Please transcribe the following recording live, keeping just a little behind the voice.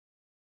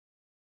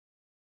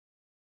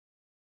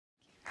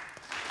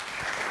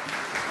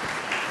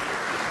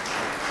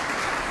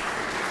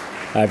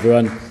Hi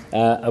everyone.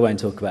 I won't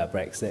talk about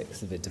Brexit,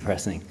 it's a bit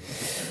depressing.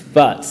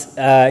 But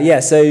yeah,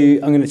 so I'm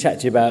going to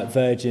chat to you about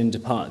Virgin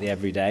Depart the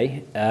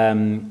Everyday.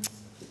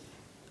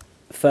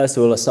 First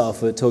of all, I'll start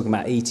off with talking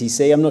about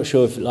ETC. I'm not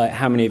sure if,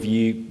 how many of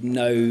you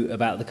know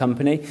about the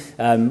company.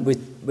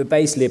 We're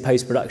basically a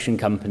post-production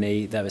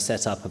company that was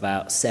set up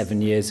about 7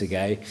 years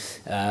ago.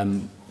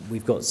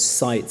 We've got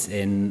sites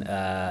in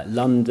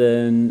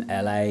London,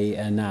 LA,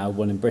 and now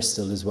one in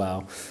Bristol as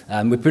well.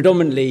 We're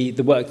predominantly,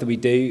 the work that we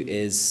do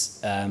is,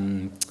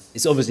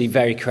 it's obviously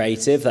very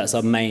creative. That's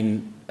our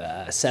main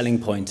selling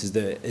point as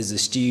a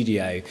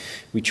studio.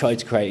 We try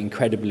to create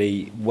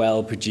incredibly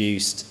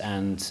well-produced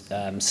and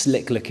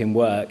slick-looking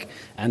work,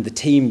 and the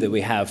team that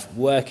we have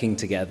working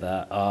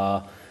together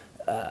are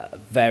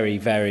very,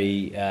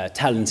 very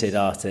talented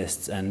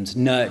artists and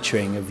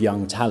nurturing of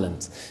young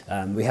talent.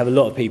 We have a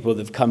lot of people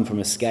that have come from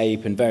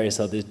Escape and various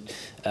other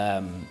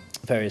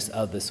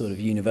sort of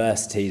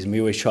universities, and we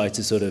always try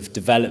to sort of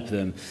develop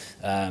them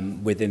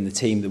within the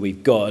team that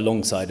we've got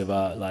alongside of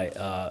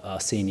our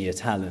senior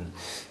talent.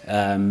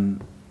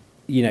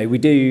 You know, we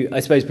do, I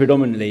suppose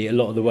predominantly a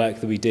lot of the work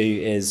that we do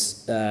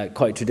is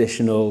quite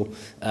traditional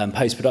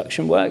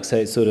post-production work, so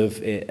it's sort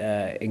of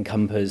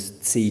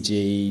encompassed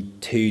CG,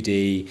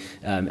 2D,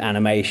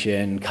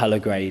 animation, colour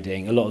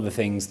grading, a lot of the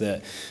things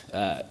that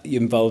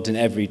you're involved in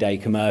everyday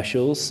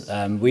commercials.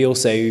 We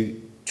also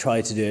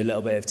try to do a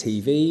little bit of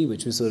TV,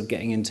 which we're sort of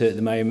getting into at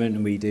the moment,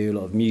 and we do a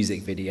lot of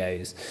music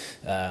videos,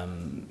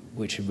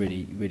 which are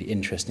really, really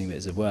interesting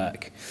bits of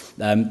work.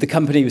 The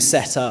company was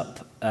set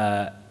up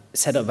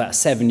about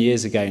 7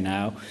 years ago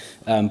now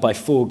by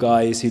 4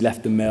 guys who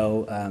left the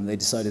mill. They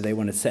decided they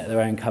wanted to set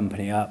their own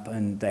company up,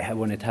 and they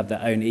wanted to have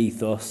their own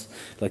ethos,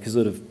 like a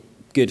sort of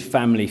good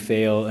family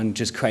feel, and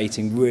just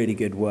creating really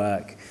good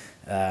work.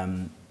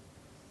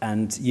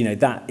 And you know,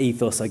 that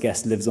ethos, I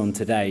guess, lives on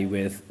today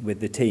with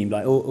the team.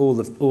 Like all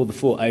the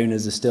 4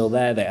 owners are still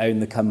there. They own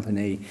the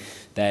company.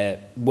 They're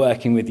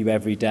working with you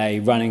every day,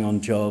 running on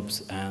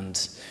jobs,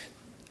 and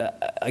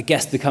I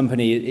guess the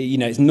company, you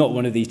know, it's not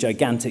one of these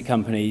gigantic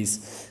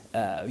companies,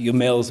 your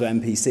mills or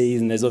NPCs,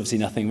 and there's obviously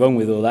nothing wrong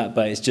with all that,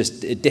 but it's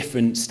just a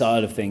different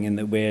style of thing in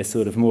that we're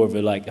sort of more of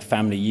a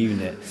family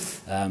unit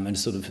and a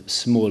sort of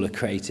smaller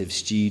creative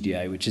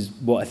studio, which is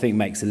what I think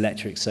makes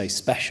Electric so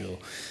special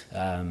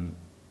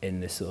in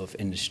this sort of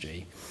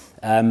industry.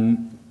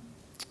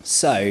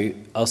 So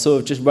I'll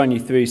sort of just run you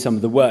through some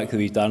of the work that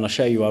we've done. I'll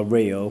show you our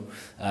reel,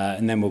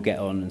 and then we'll get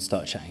on and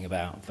start chatting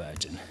about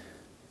Virgin.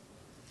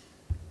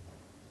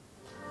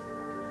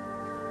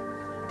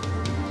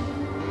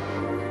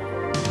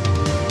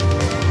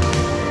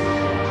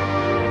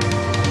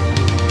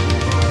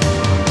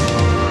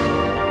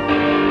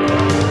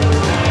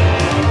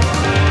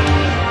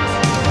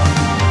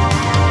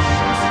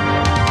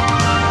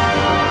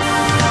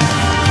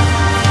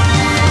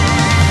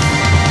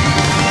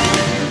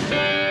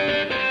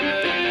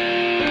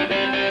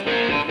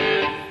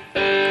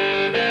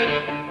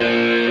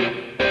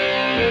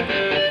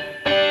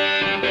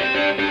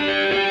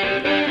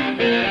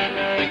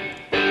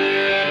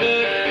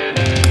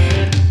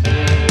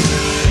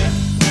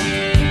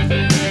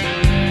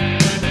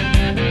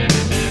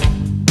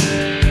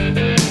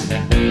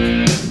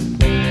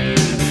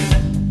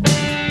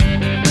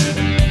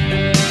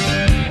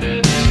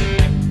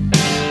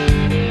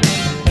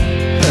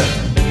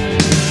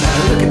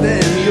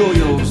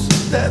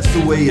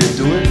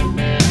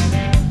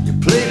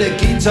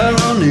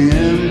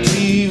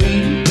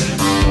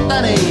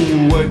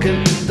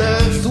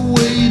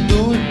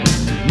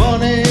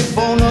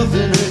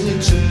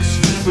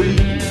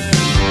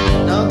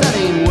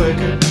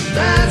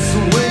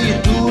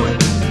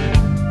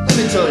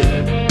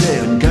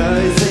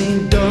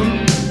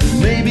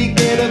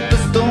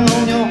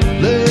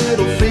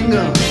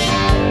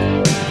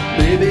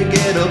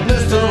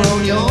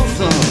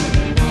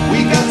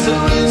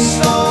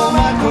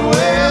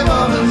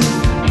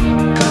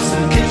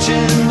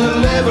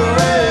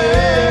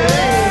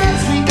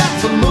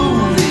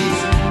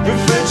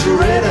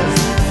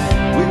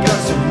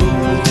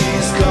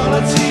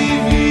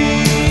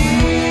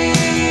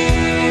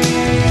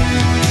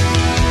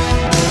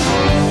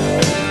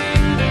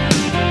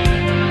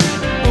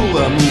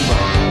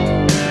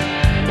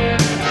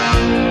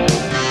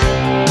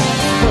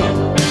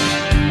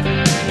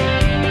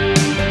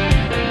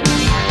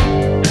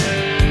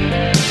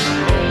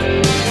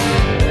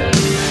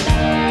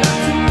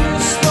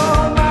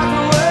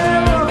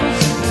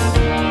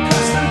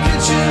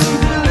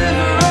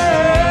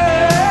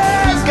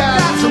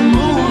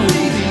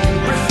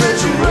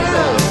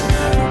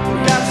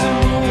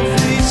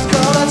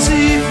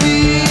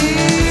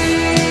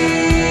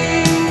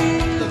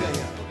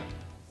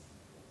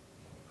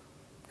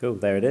 Cool,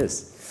 there it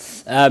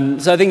is.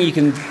 So I think you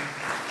can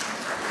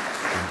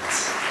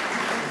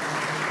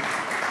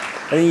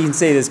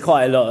see there's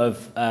quite a lot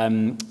of,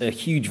 a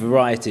huge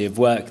variety of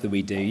work that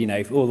we do, you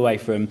know, all the way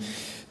from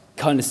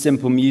kind of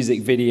simple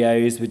music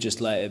videos with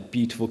just like a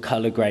beautiful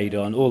color grade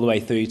on, all the way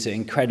through to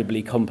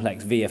incredibly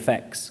complex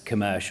VFX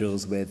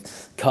commercials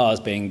with cars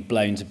being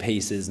blown to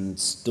pieces and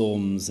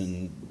storms,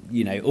 and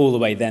you know, all the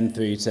way then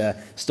through to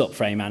stop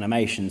frame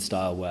animation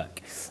style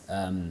work,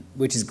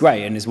 which is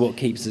great and is what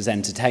keeps us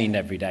entertained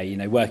every day. You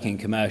know, working in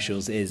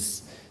commercials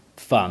is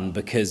fun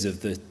because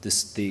of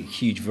the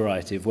huge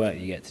variety of work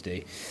you get to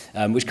do,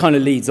 which kind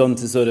of leads on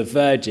to sort of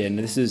Virgin.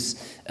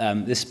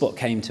 This spot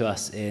came to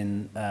us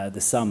in the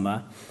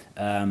summer,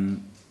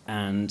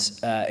 and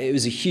it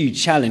was a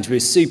huge challenge. We were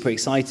super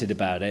excited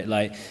about it.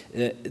 Like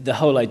the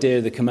whole idea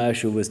of the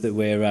commercial was that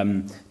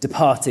we're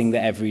departing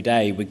the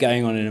everyday. We're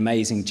going on an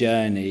amazing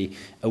journey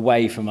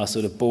away from our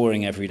sort of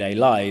boring everyday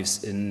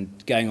lives and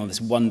going on this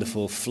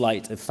wonderful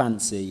flight of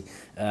fancy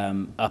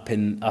up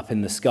in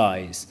the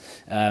skies.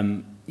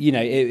 You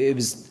know, it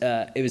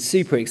was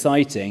super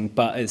exciting,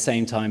 but at the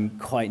same time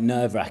quite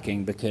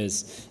nerve-wracking,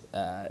 because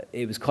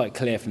it was quite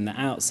clear from the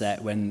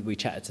outset when we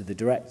chatted to the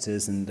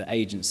directors and the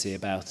agency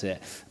about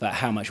it, about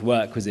how much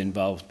work was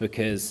involved,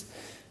 because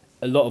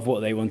a lot of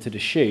what they wanted to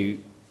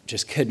shoot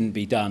just couldn't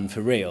be done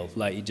for real.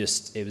 Like,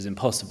 it was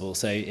impossible.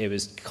 So it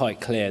was quite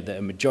clear that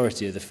a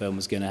majority of the film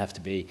was going to have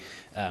to be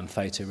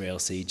photoreal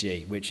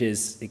CG, which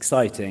is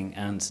exciting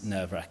and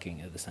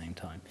nerve-wracking at the same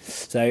time.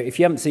 So if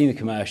you haven't seen the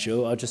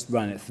commercial, I'll just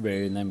run it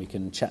through and then we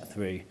can chat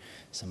through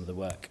some of the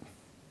work.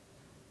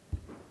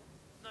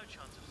 No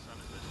chance of sun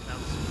in those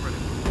clouds.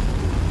 Brilliant.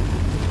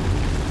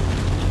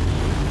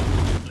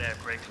 Layer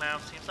of grey cloud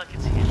seems like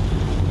it's here.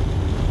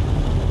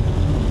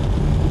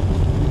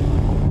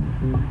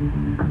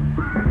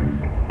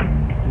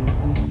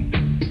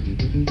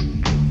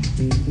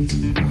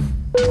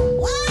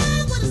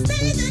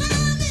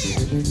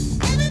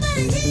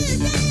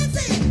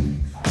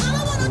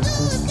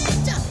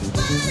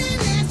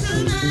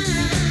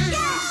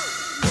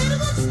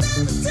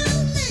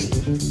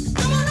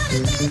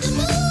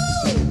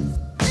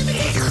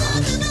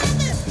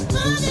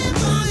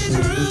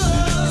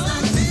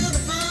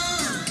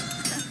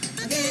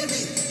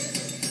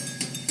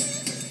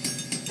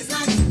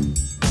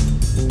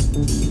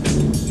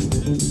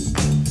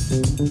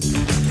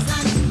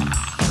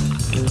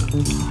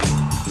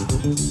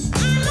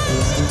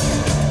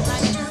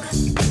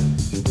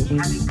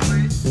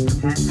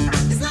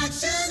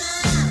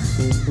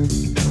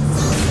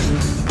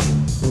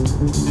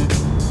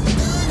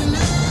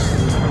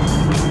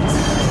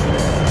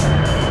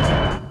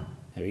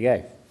 There we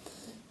go.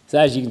 So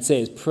as you can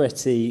see, it's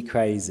pretty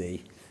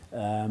crazy.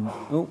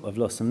 Oh, I've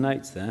lost some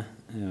notes there.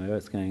 Anyway,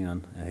 what's going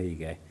on? Oh, here you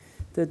go.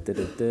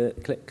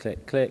 Click,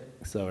 click, click.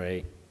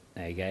 Sorry.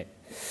 There you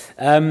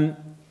go.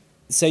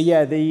 So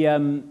yeah,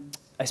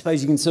 I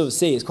suppose you can sort of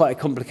see it's quite a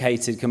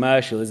complicated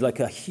commercial. There's like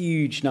a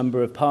huge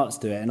number of parts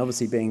to it, and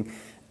obviously being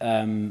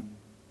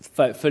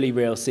fully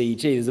real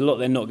CG, there's a lot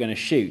they're not going to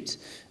shoot.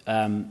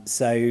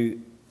 So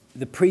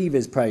the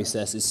previs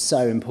process is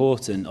so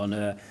important on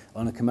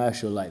a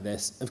commercial like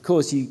this. Of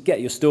course, you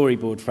get your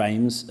storyboard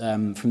frames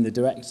from the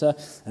director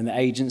and the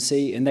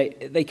agency, and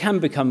they can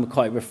become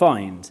quite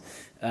refined.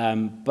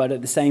 But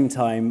at the same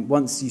time,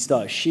 once you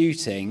start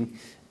shooting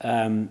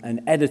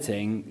and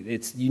editing,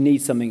 you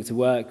need something to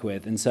work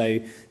with. And so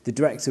the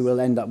director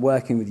will end up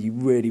working with you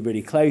really,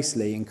 really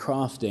closely and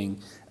crafting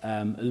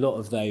a lot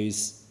of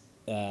those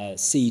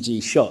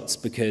CG shots,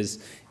 because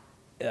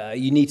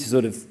you need to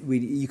sort of,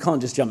 you can't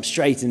just jump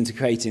straight into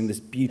creating this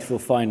beautiful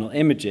final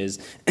images.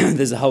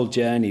 There's a whole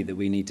journey that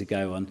we need to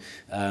go on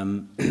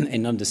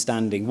in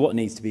understanding what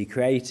needs to be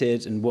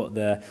created and what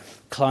the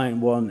client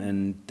want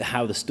and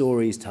how the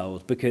story is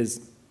told.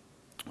 Because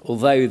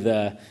although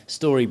the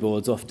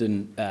storyboards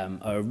often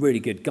are a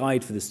really good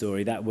guide for the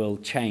story, that will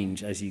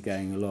change as you're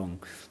going along,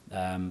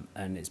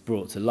 and it's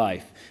brought to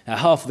life. Now,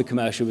 half of the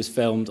commercial was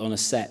filmed on a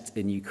set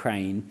in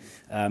Ukraine.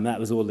 That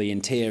was all the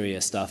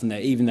interior stuff, and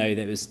even though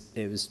it was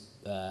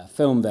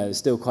filmed there, there's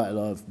still quite a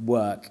lot of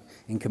work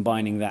in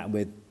combining that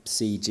with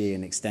CG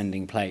and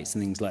extending plates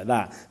and things like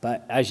that.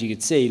 But as you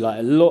could see, like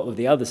a lot of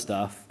the other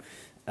stuff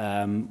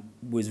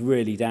was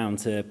really down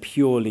to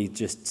purely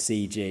just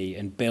CG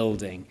and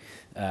building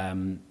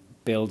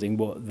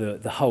what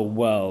the whole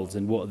world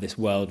and what this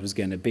world was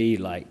going to be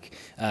like.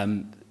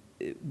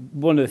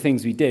 One of the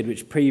things we did,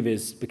 which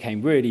Previs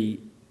became really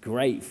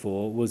great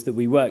for, was that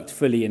we worked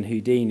fully in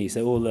Houdini.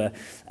 So all the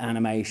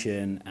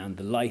animation and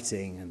the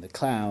lighting and the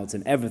clouds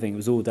and everything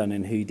was all done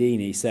in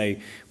Houdini. So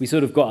we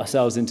sort of got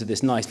ourselves into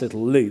this nice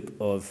little loop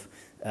of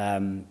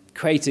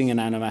creating an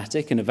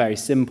animatic in a very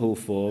simple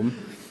form,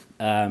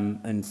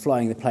 and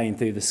flying the plane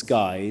through the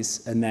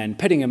skies, and then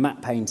putting a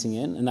matte painting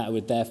in, and that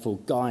would therefore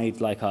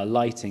guide like our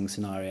lighting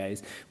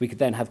scenarios. We could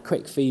then have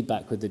quick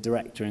feedback with the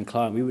director and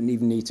client. We wouldn't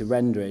even need to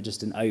render it,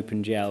 just an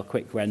OpenGL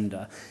quick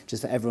render,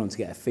 just for everyone to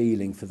get a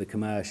feeling for the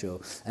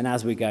commercial. And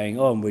as we're going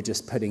on, we're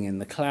just putting in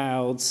the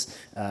clouds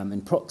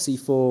in proxy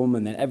form,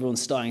 and then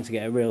everyone's starting to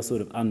get a real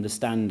sort of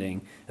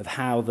understanding of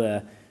how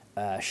the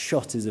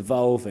shot is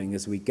evolving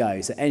as we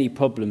go. So any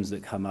problems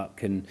that come up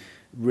can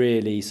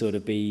really sort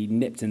of be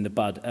nipped in the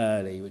bud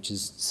early, which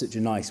is such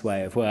a nice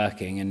way of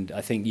working. And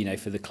I think, you know,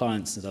 for the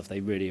clients and stuff, they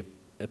really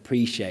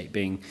appreciate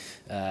being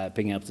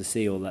able to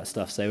see all that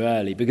stuff so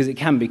early, because it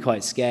can be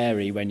quite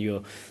scary when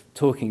you're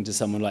talking to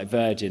someone like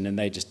Virgin and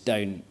they just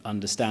don't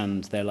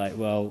understand. They're like,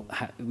 well,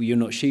 you're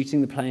not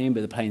shooting the plane,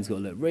 but the plane's got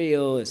to look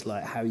real. It's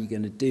like, how are you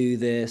going to do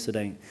this?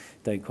 I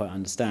don't quite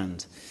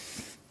understand.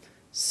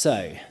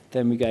 So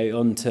then we go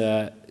on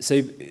to,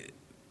 so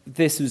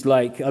this was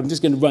like, I'm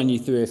just going to run you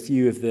through a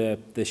few of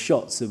the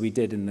shots that we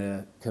did in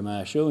the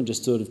commercial and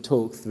just sort of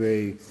talk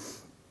through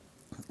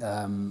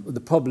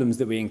the problems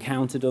that we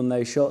encountered on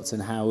those shots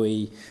and how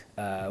we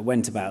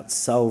went about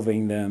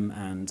solving them,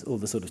 and all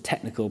the sort of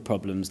technical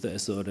problems that are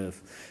sort of,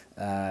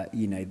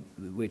 you know,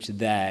 which are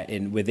there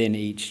within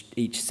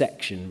each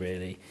section,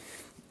 really.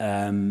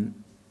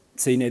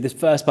 So, you know, this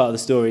first part of the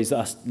story is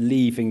us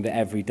leaving the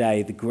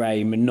everyday, the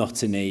grey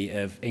monotony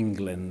of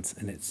England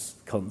and its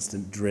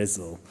constant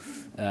drizzle,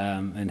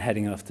 and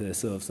heading off to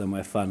sort of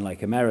somewhere fun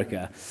like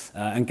America,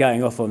 and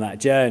going off on that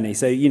journey.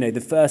 So, you know, the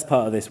first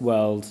part of this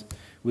world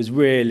was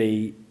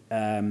really,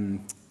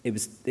 it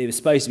was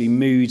supposed to be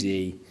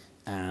moody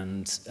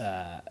and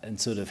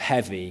sort of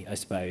heavy, I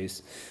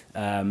suppose.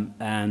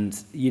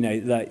 And, you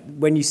know, like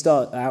when you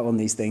start out on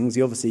these things,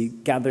 you obviously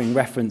gathering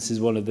reference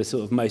is one of the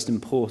sort of most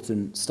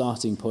important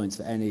starting points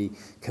for any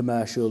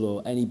commercial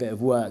or any bit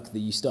of work that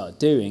you start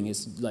doing.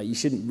 It's like you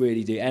shouldn't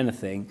really do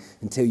anything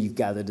until you've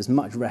gathered as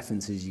much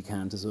reference as you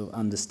can to sort of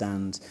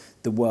understand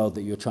the world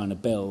that you're trying to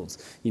build.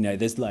 You know,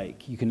 there's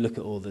like, you can look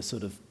at all the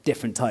sort of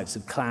different types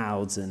of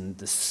clouds and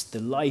the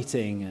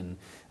lighting and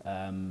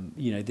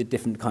you know, the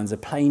different kinds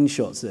of plane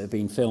shots that have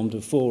been filmed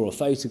before, or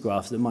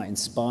photographs that might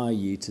inspire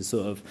you to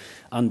sort of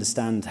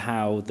understand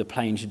how the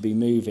plane should be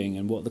moving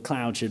and what the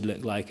cloud should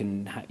look like,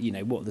 and how, you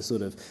know, what the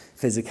sort of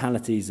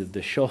physicalities of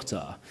the shot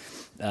are.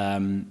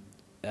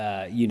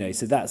 You know,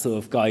 so that sort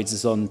of guides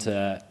us on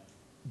to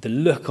the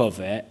look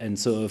of it, and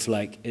sort of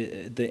like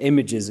the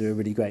images are a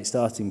really great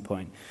starting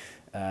point.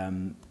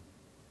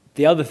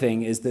 The other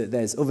thing is that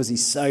there's obviously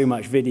so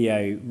much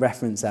video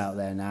reference out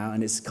there now,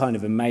 and it's kind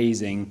of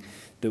amazing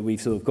that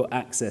we've sort of got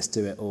access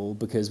to it all,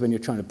 because when you're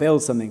trying to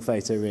build something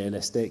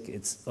photorealistic,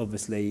 it's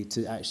obviously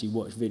to actually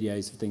watch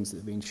videos of things that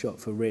have been shot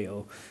for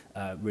real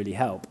really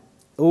help.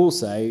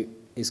 Also,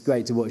 it's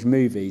great to watch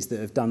movies that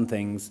have done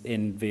things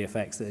in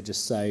VFX that are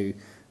just so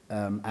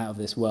out of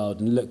this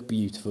world and look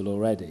beautiful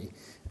already.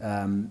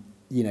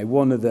 You know,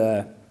 one of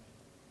the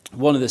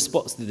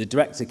spots that the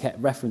director kept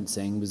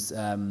referencing was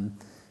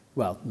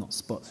well, not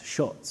spots,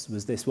 shots,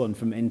 was this one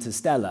from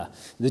Interstellar.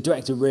 The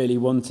director really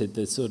wanted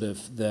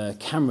the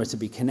camera to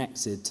be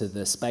connected to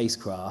the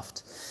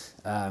spacecraft,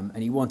 and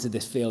he wanted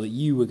this feel that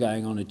you were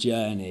going on a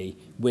journey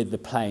with the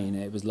plane.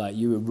 It was like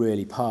you were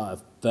really part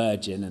of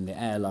Virgin and the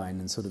airline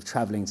and sort of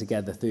traveling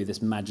together through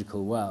this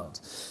magical world.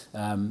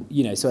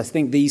 You know, so I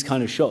think these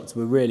kind of shots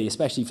were really,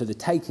 especially for the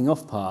taking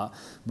off part,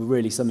 were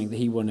really something that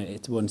he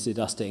wanted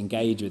us to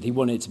engage with. He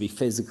wanted it to be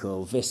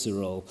physical,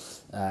 visceral.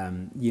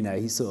 You know,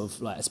 he's sort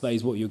of like, I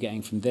suppose what you're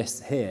getting from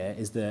this here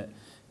is that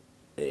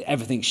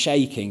everything's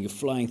shaking, you're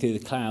flying through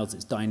the clouds,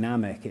 it's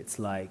dynamic, it's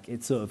like,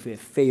 it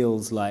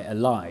feels like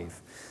alive,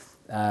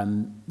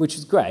 which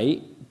is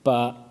great,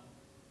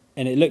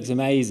 and it looks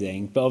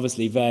amazing, but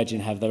obviously Virgin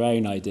have their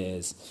own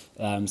ideas.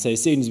 So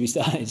as soon as we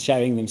started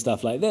showing them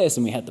stuff like this,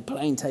 and we had the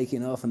plane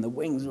taking off and the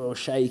wings were all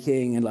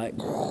shaking and like,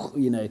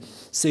 you know,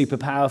 super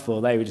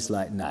powerful, they were just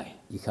like, no,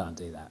 you can't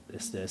do that.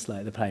 It's just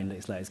like the plane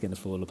looks like it's going to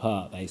fall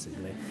apart,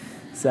 basically.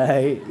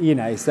 So, you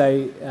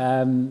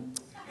know,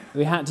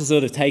 we had to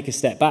sort of take a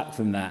step back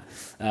from that,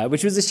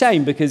 which was a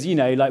shame because, you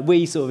know, like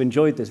we sort of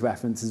enjoyed this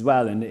reference as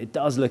well, and it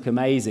does look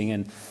amazing,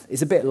 and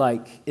it's a bit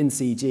like in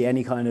CG,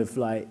 any kind of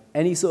like,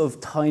 any sort of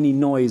tiny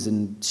noise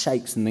and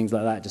shapes and things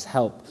like that just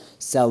help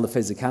sell the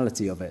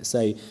physicality of it.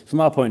 So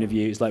from our point of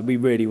view, it's like we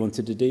really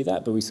wanted to do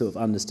that, but we sort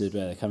of understood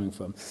where they're coming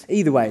from.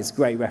 Either way, it's a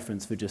great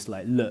reference for just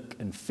like look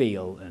and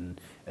feel and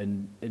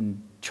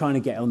trying to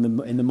get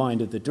in the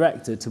mind of the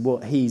director to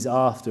what he's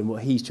after and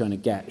what he's trying to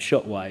get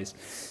shot-wise.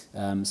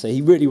 So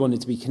he really wanted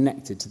to be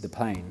connected to the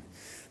plane.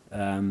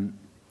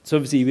 So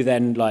obviously we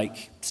then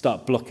like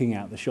start blocking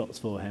out the shots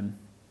for him.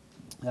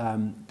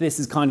 This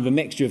is kind of a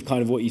mixture of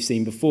kind of what you've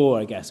seen before,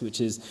 I guess,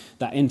 which is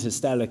that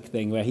interstellar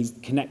thing where he's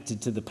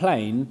connected to the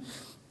plane,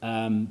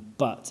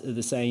 but at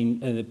the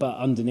same, but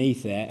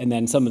underneath it, and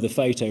then some of the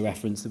photo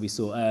reference that we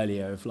saw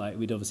earlier of like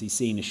we'd obviously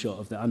seen a shot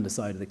of the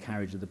underside of the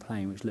carriage of the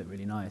plane, which looked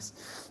really nice.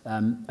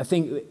 I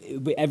think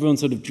everyone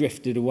sort of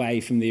drifted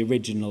away from the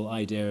original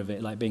idea of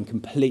it like being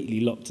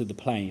completely locked to the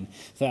plane.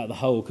 Throughout the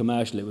whole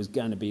commercial, it was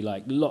going to be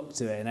like locked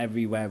to it, and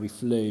everywhere we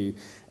flew,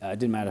 it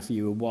didn't matter if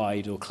you were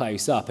wide or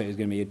close up, it was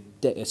going to be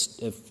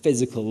a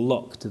physical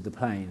lock to the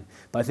plane.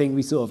 But I think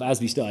we sort of,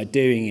 as we started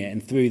doing it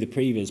and through the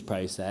previous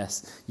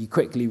process, you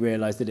quickly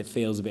realised that it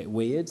feels a bit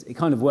weird. It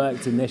kind of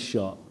worked in this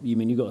shot. You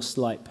mean you got a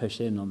slight push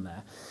in on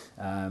there.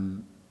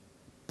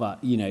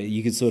 But, you know,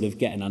 you could sort of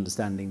get an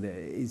understanding that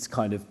it's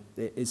kind of,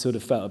 it sort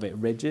of felt a bit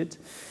rigid.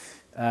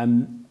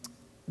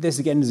 this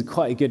again is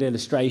quite a good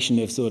illustration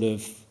of sort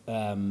of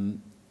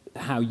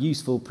how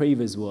useful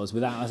Previs was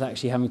without us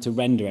actually having to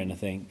render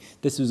anything.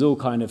 This was all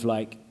kind of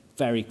like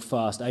very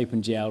fast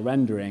OpenGL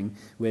rendering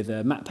with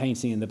matte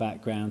painting in the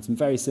background, some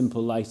very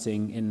simple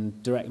lighting in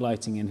direct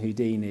lighting in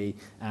Houdini,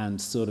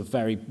 and sort of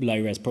very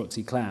low-res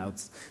proxy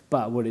clouds.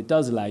 But what it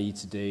does allow you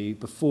to do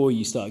before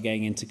you start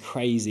getting into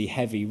crazy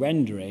heavy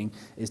rendering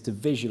is to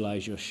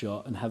visualize your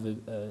shot and have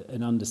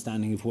an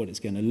understanding of what it's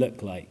going to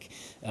look like,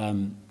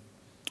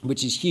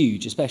 which is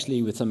huge,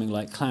 especially with something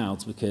like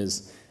clouds,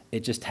 because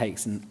it just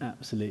takes an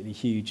absolutely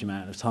huge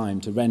amount of time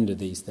to render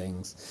these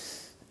things.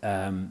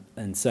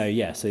 And so,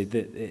 yeah, so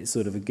it's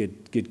sort of a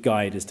good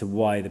guide as to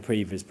why the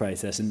Previs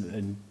process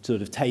and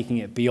sort of taking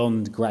it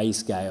beyond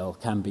grayscale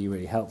can be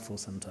really helpful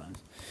sometimes.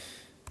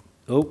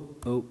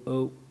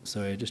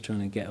 Sorry, just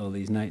trying to get all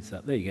these notes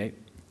up. There you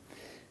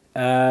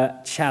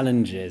go.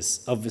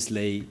 Challenges.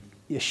 Obviously,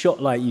 a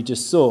shot like you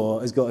just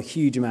saw has got a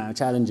huge amount of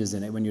challenges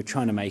in it when you're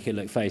trying to make it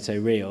look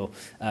photoreal.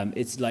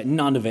 It's like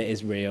none of it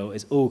is real.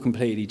 It's all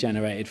completely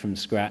generated from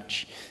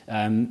scratch.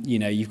 You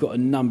know, you've got a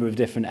number of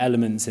different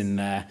elements in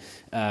there,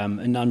 a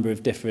number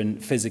of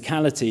different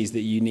physicalities that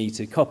you need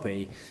to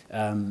copy.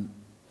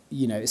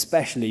 You know,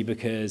 especially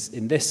because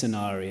in this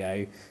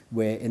scenario,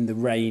 we're in the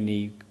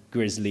rainy,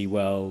 grisly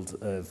world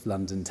of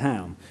London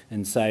town.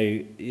 And so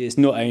it's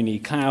not only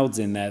clouds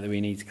in there that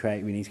we need to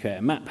create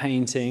a matte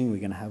painting, we're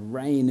going to have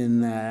rain in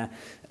there,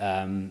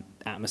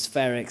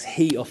 atmospherics,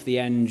 heat off the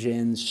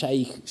engines,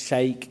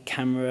 shake,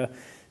 camera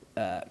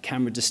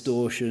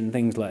distortion,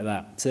 things like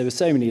that. So there were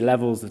so many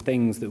levels of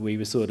things that we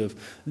were sort of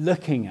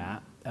looking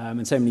at,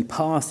 and so many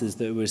passes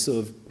that were sort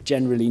of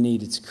generally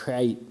needed to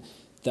create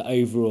the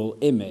overall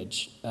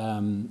image.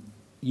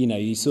 You know,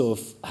 you sort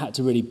of had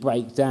to really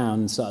break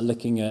down and start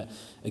looking at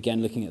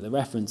the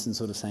reference and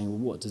sort of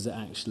saying, well,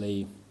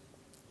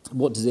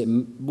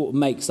 what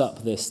makes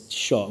up this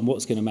shot and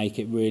what's going to make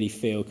it really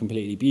feel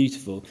completely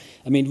beautiful?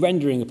 I mean,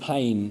 rendering a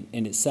plane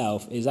in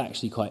itself is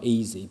actually quite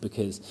easy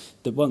because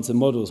once a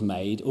model's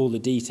made, all the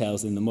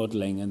details in the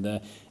modeling and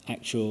the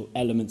actual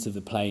elements of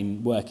the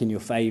plane work in your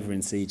favor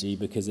in CG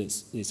because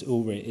it's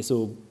all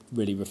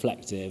really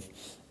reflective.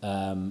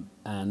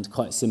 And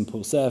quite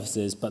simple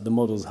surfaces, but the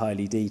model's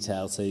highly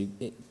detailed, so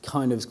it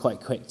kind of is quite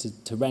quick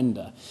to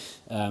render.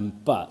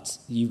 But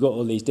you've got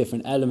all these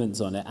different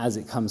elements on it as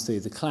it comes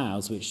through the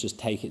clouds, which just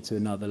take it to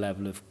another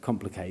level of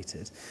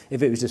complicated.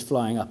 If it was just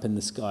flying up in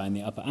the sky in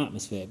the upper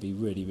atmosphere, it'd be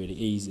really, really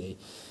easy.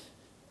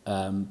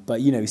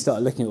 But, you know, we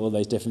started looking at all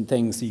those different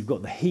things. So you've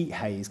got the heat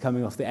haze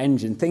coming off the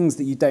engine, things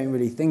that you don't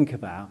really think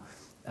about.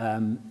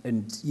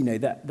 And, you know,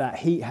 that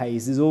heat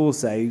haze is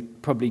also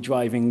probably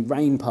driving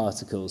rain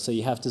particles. So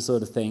you have to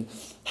sort of think,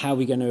 how are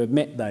we going to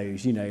emit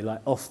those, you know,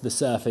 like off the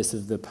surface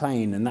of the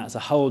plane? And that's a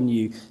whole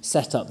new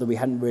setup that we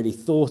hadn't really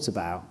thought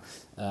about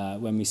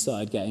when we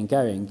started getting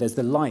going. There's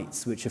the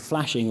lights, which are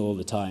flashing all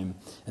the time.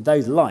 And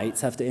those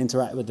lights have to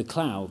interact with the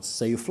clouds.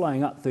 So you're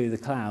flying up through the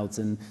clouds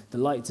and the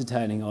lights are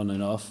turning on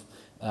and off.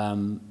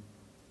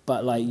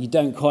 But like you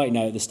don't quite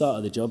know at the start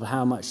of the job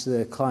how much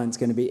the client's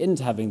going to be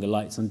into having the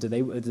lights on. Is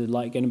the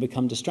light going to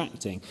become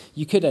distracting?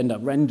 You could end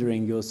up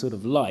rendering your sort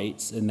of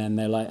lights and then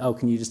they're like, oh,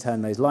 can you just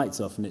turn those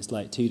lights off? And it's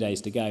like 2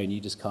 days to go and you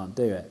just can't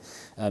do it.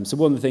 So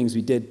one of the things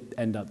we did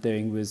end up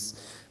doing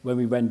was when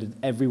we rendered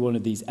every one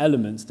of these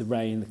elements, the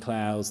rain, the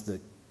clouds,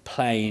 the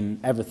plane,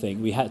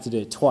 everything, we had to do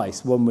it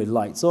twice, one with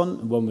lights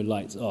on and one with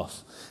lights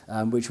off,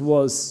 which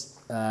was,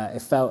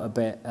 it felt a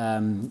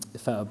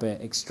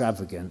bit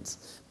extravagant.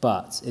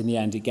 But in the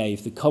end, it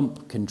gave the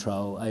comp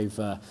control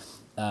over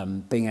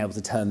being able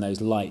to turn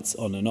those lights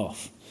on and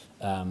off,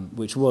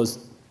 which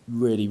was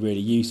really, really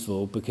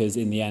useful because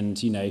in the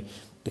end, you know,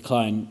 the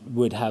client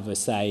would have a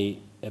say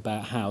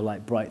about how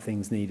like bright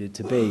things needed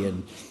to be,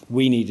 and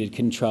we needed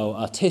control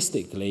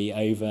artistically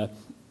over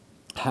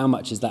how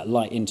much is that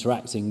light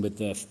interacting with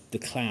the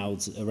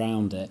clouds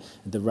around it,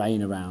 the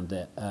rain around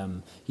it.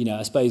 You know,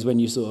 I suppose when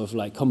you sort of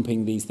like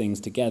comping these things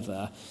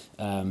together,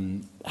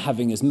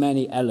 having as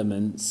many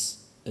elements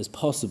as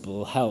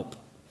possible help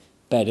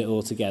bed it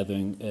all together,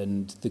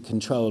 and the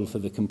control for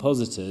the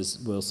compositors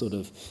will sort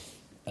of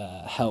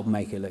help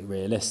make it look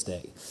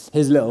realistic.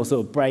 Here's a little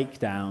sort of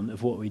breakdown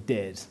of what we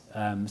did.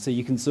 So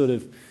you can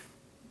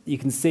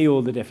see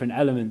all the different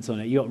elements on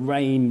it. You got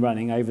rain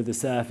running over the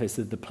surface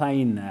of the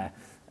plane there.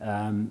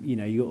 You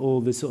know, you got all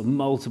the sort of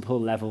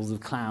multiple levels of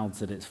clouds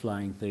that it's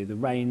flying through, the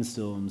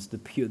rainstorms,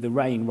 the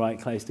rain right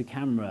close to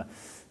camera.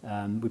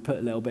 We put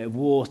a little bit of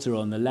water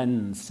on the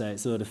lens, so it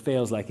sort of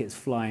feels like it's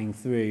flying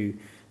through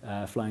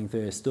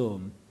a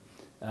storm.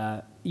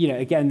 You know,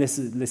 again,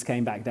 this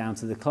came back down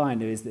to the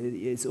client.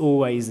 It's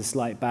always a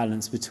slight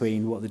balance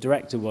between what the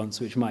director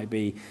wants, which might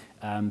be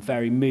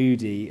very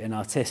moody and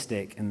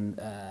artistic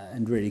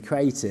and really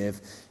creative,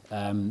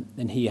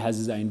 and he has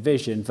his own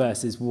vision,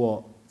 versus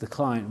what the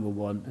client will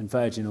want, and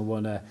Virgin will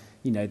want to,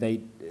 you know,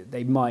 they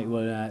might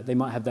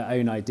have their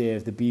own idea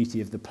of the beauty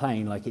of the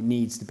plane, like it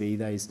needs to be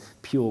those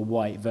pure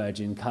white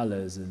Virgin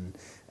colours, and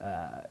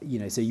you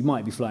know, so you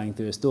might be flying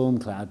through a storm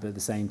cloud, but at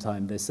the same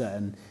time there's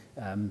certain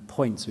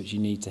points which you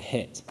need to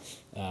hit.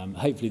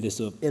 Hopefully this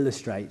sort of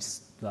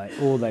illustrates like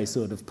all those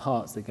sort of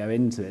parts that go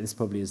into it. This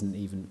probably isn't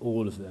even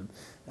all of them,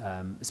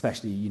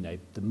 especially, you know,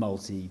 the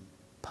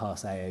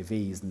multi-pass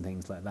AOVs and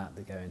things like that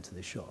that go into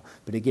the shot.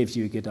 But it gives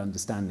you a good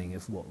understanding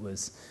of what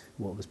was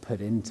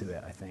put into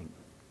it, I think.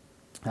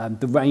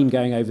 The rain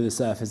going over the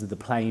surface of the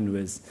plane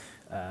was,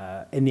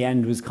 in the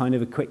end, was kind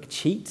of a quick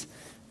cheat.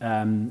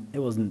 It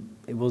wasn't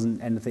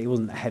anything. It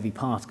wasn't a heavy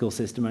particle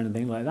system or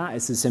anything like that.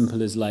 It's as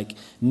simple as like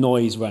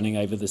noise running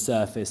over the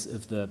surface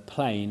of the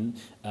plane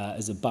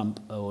as a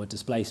bump or a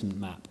displacement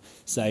map.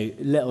 So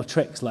little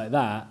tricks like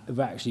that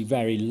are actually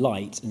very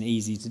light and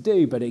easy to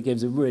do, but it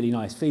gives a really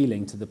nice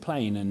feeling to the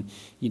plane, and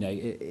you know,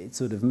 it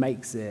sort of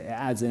makes it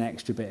adds an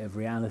extra bit of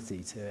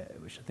reality to it,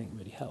 which I think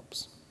really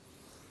helps.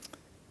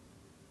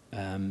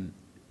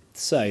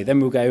 So then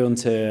we'll go on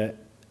to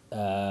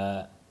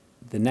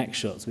the next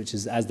shots, which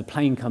is as the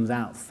plane comes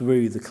out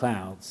through the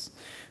clouds.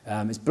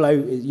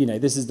 You know,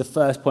 this is the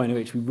first point at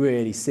which we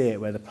really see it,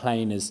 where the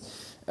plane is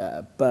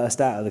burst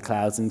out of the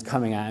clouds and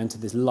coming out into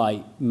this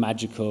light,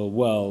 magical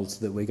world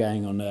that we're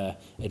going on an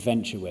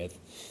adventure with.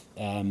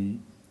 I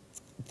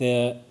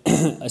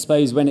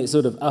suppose when it's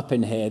sort of up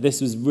in here,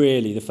 this was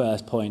really the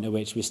first point at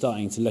which we're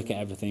starting to look at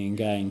everything and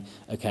going,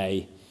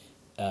 okay,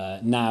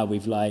 now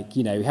we've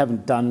we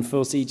haven't done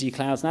full CG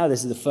clouds now.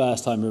 This is the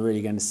first time we're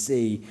really going to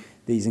see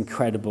these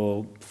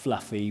incredible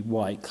fluffy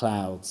white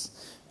clouds,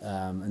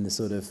 and the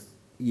sort of,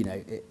 you know,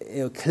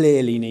 it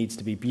clearly needs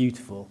to be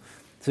beautiful.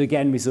 So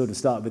again, we sort of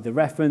start with the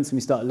reference and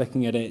we start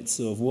looking at it,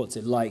 sort of what's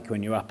it like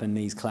when you're up in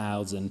these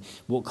clouds, and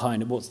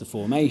what's the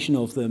formation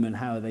of them and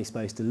how are they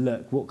supposed to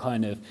look? What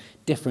kind of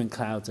different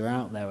clouds are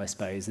out there, I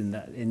suppose,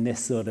 in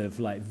this sort of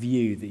like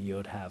view that you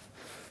would have.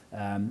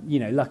 You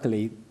know,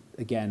 luckily,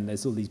 again,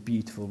 there's all these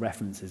beautiful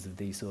references of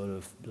these sort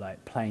of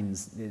like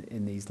planes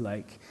in these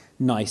like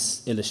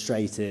nice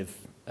illustrative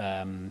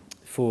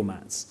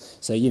formats.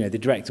 So, you know, the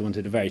director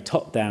wanted a very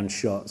top-down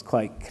shot, it's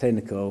quite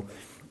clinical,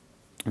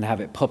 and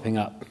have it popping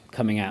up,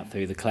 coming out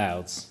through the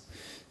clouds.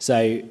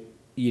 So,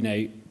 you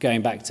know,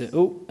 going back to,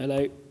 oh,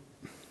 hello.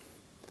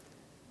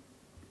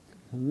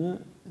 Yeah,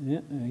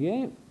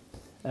 there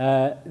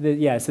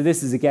we go. So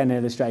this is again an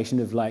illustration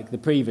of like the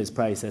previous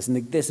process,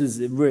 and this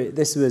was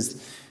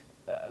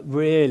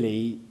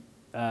really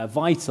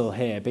vital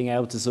here, being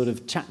able to sort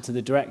of chat to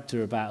the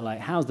director about like,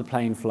 how's the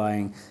plane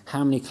flying,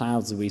 how many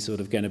clouds are we sort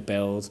of going to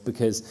build,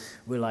 because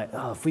we're like,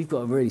 oh, if we've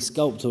got to really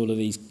sculpt all of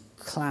these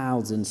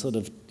clouds and sort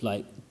of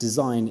like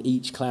design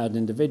each cloud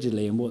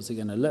individually and what's it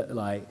going to look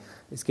like,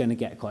 it's going to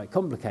get quite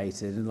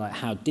complicated. And like,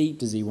 how deep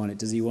does he want it?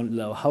 Does he want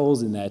little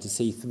holes in there to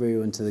see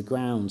through into the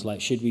ground?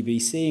 Like, should we be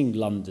seeing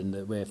London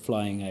that we're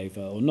flying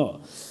over or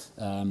not?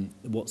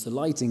 What's the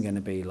lighting going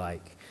to be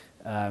like?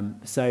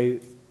 So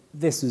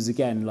this was,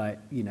 again, like,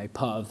 you know,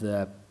 part of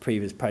the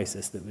previous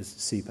process that was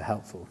super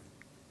helpful.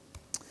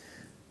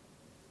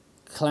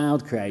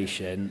 Cloud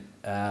creation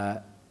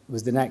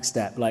was the next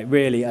step. Like,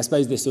 really, I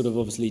suppose this sort of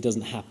obviously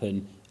doesn't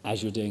happen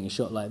as you're doing a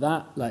shot like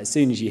that. Like, as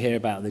soon as you hear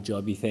about the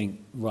job, you think,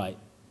 right,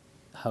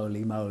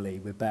 holy moly,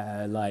 we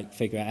better like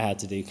figure out how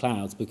to do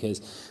clouds,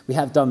 because we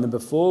have done them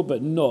before,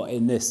 but not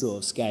in this sort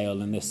of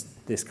scale and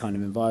this kind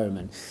of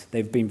environment.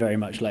 They've been very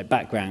much like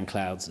background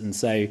clouds, and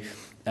so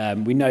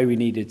we know we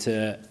needed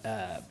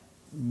to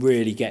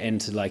really get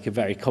into like a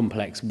very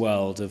complex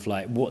world of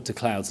like, what do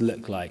clouds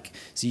look like?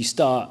 So you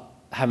start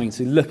having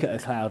to look at a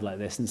cloud like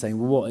this and saying,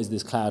 well, what is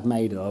this cloud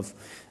made of,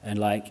 and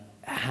like,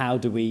 how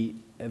do we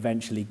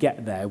eventually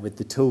get there with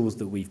the tools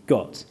that we've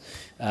got?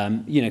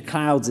 You know,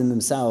 clouds in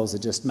themselves are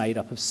just made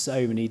up of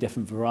so many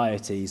different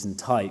varieties and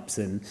types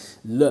and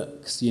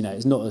looks. You know,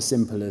 it's not as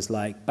simple as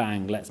like,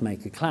 bang, let's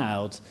make a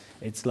cloud.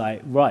 It's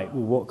like, right,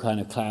 well, what kind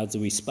of clouds are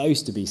we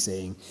supposed to be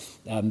seeing?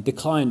 The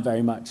client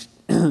very much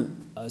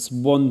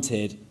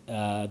wanted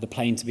the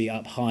plane to be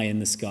up high in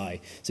the sky.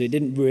 So it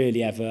didn't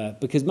really ever,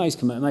 because most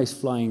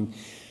flying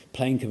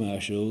plane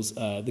commercials,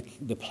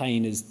 the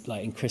plane is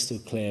like in crystal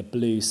clear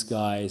blue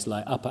skies,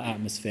 like upper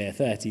atmosphere,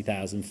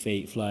 30,000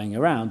 feet flying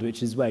around,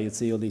 which is where you'd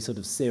see all these sort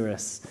of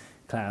cirrus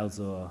clouds,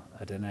 or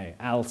I don't know,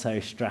 alto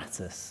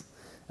stratus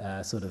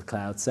sort of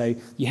clouds. So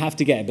you have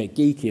to get a bit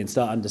geeky and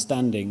start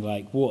understanding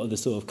like, what are the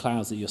sort of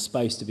clouds that you're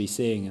supposed to be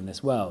seeing in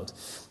this world.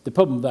 The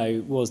problem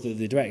though was that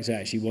the director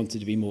actually wanted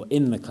to be more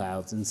in the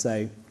clouds, and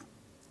so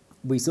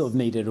we sort of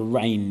needed a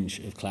range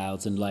of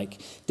clouds and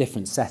like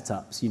different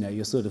setups. You know,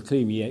 your sort of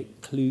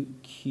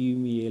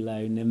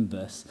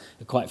cumulonimbus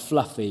are quite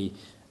fluffy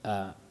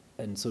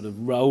and sort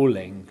of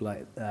rolling,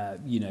 like,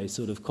 you know,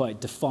 sort of quite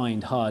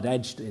defined,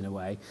 hard-edged in a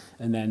way.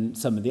 And then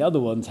some of the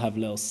other ones have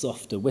little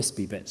softer,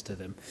 wispy bits to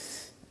them.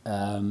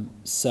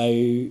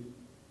 So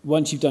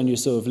once you've done your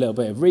sort of little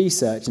bit of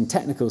research and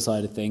technical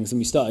side of things, and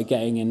we started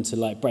getting into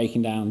like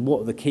breaking down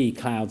what are the key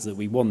clouds that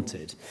we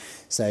wanted.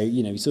 So,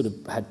 you know, we sort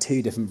of had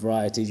two different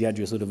varieties. You had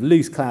your sort of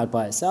loose cloud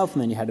by itself,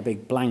 and then you had a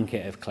big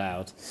blanket of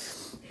cloud.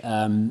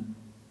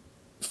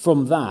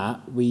 From that,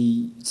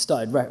 we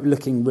started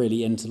looking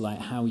really into like,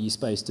 how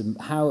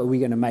are we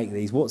going to make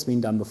these? What's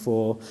been done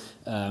before?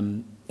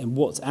 And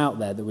what's out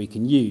there that we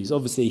can use.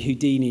 Obviously,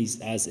 Houdini's,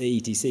 as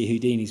ETC,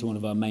 Houdini's one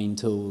of our main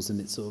tools, and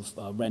it's sort of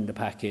our render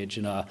package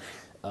and our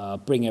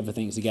bring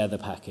everything together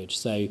package.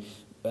 So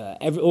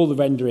all the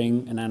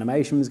rendering and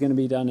animation was going to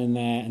be done in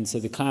there, and so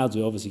the clouds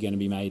were obviously going to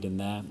be made in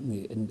there.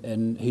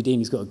 And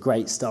Houdini's got a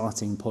great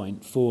starting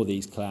point for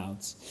these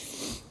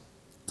clouds.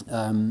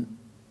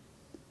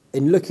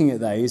 In looking at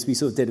those, we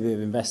sort of did a bit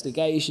of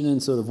investigation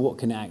and sort of what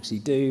can it actually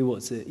do,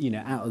 what's it, you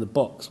know, out of the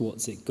box,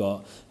 what's it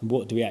got, and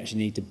what do we actually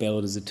need to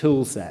build as a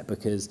tool set,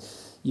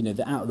 because, you know,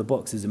 the out of the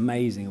box is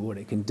amazing at what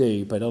it can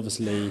do, but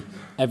obviously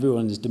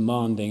everyone is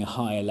demanding a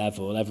higher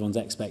level. Everyone's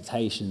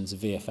expectations of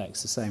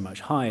VFX are so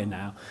much higher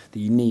now that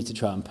you need to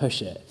try and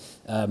push it.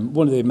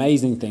 One of the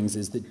amazing things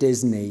is that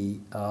Disney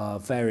are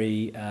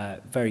very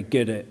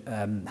good at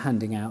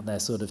handing out their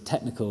sort of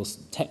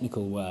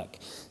technical work.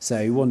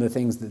 So one of the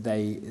things that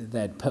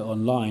they'd put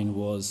online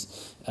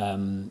was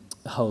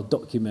a whole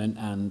document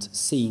and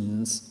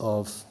scenes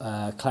of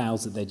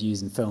clouds that they'd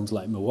use in films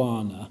like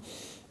Moana.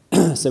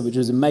 So which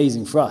was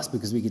amazing for us,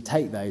 because we could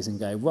take those and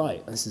go,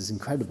 right, this is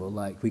incredible,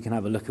 like we can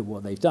have a look at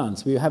what they've done.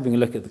 So we were having a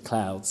look at the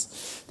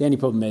clouds. The only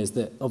problem is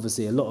that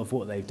obviously a lot of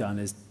what they've done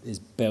is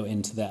built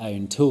into their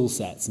own tool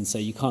sets, and so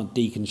you can't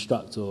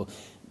deconstruct or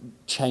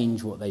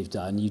change what they've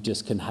done. You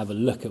just can have a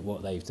look at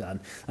what they've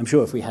done. I'm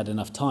sure if we had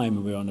enough time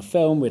and we were on a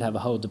film, we'd have a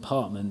whole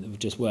department that was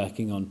just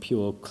working on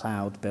pure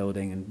cloud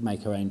building and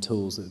make our own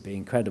tools. That would be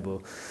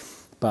incredible.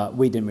 But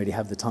we didn't really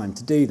have the time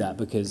to do that,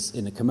 because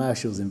in a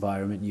commercials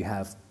environment, you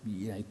have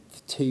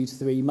 2 to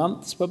 3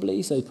 months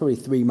probably, so probably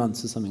 3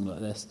 months or something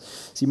like this.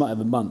 So you might have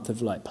a month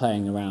of like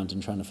playing around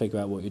and trying to figure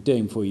out what you're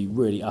doing before you're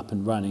really up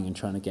and running and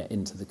trying to get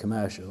into the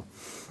commercial.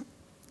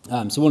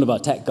 So one of our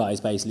tech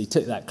guys basically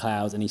took that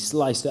cloud and he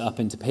sliced it up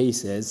into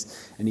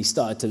pieces, and he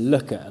started to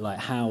look at like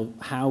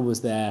how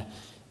was their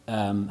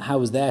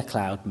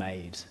cloud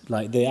made,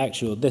 like the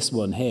actual, this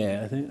one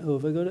here, I think, oh,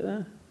 have I got it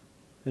there?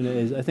 And it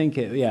is, I think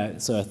it, yeah,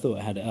 so I thought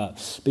I had it up.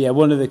 But yeah,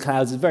 one of the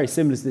clouds is very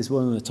similar to this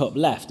one on the top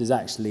left, is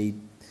actually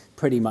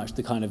pretty much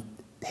the kind of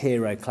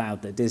hero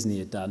cloud that Disney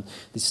had done.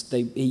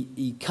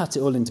 He cut it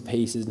all into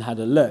pieces and had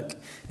a look,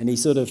 and he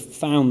sort of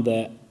found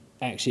that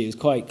actually it was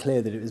quite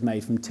clear that it was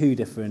made from 2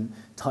 different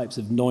types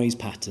of noise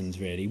patterns,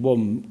 really.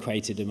 One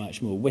created a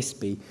much more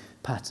wispy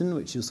pattern,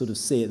 which you'll sort of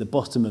see at the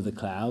bottom of the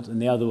cloud, and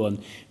the other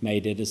one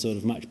made it a sort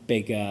of much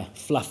bigger,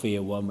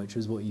 fluffier one, which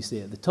was what you see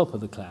at the top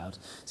of the cloud.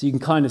 So you can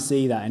kind of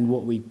see that in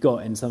what we've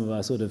got in some of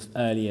our sort of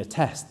earlier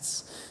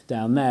tests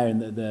down there,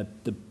 and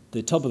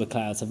the top of the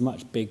clouds have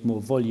much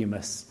more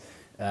voluminous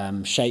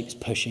shapes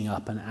pushing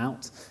up and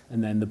out,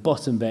 and then the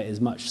bottom bit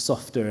is much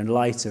softer and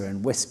lighter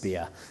and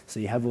wispier. So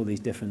you have all these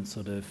different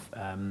sort of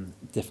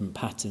different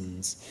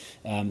patterns.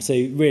 So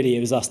really it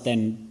was us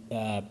then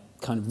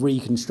kind of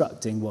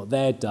reconstructing what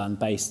they'd done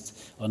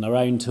based on our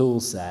own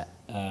tool set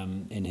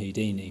in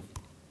Houdini.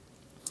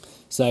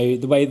 So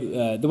the way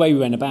we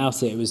went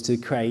about it was to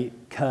create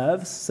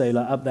curves. So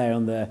like up there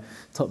on the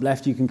top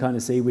left, you can kind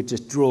of see we'd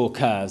just draw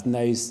curves, and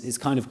those is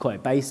kind of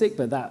quite basic,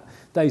 but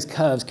those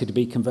curves could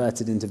be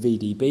converted into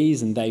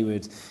VDBs, and they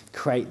would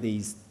create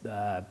these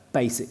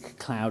basic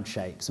cloud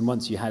shapes. And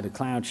once you had a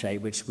cloud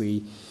shape which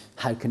we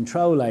had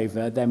control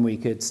over, then we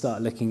could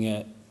start looking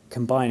at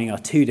combining our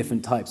 2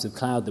 different types of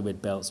cloud that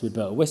we'd built. So we'd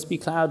built a wispy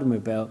cloud, and we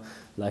built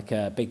like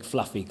a big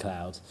fluffy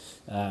cloud.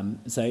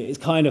 So it's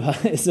kind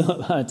of, it's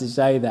not hard to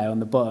show there on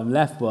the bottom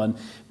left one,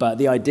 but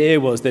the idea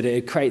was that it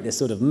would create this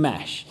sort of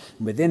mesh.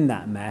 And within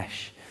that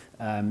mesh,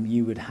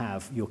 you would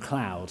have your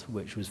cloud,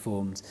 which was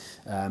formed.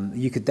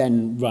 You could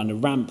then run a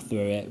ramp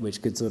through it,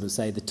 which could sort of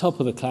say the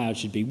top of the cloud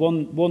should be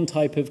one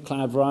type of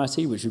cloud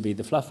variety, which would be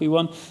the fluffy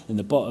one, and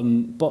the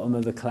bottom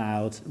of the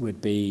cloud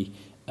would be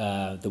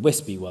the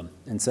wispy one.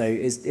 And so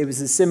it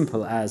was as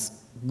simple as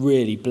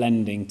really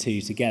blending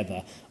 2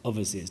 together.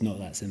 Obviously, it's not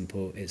that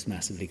simple. It's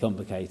massively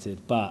complicated,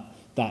 but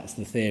that's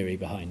the theory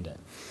behind it.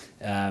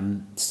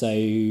 So,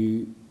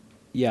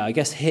 yeah, I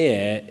guess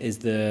here's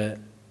the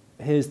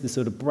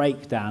sort of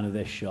breakdown of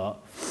this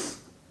shot,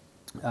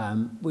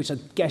 which I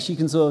guess you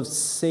can sort of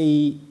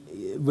see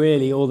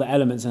really all the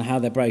elements and how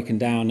they're broken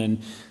down,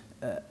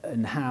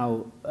 and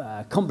how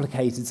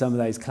complicated some of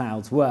those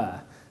clouds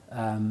were.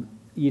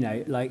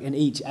 Like in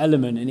each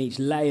element and each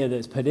layer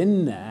that's put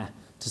in there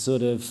to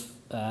sort of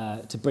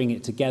to bring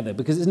it together,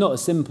 because it's not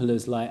as simple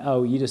as like,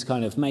 oh, you just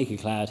kind of make a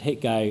cloud,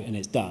 hit go, and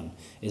it's done.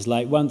 It's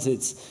like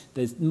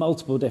there's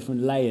multiple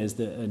different layers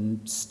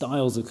and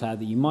styles of cloud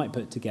that you might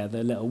put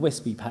together, little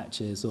wispy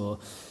patches or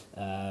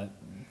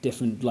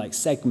different like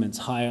segments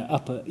higher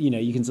up.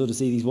 You can sort of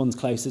see these ones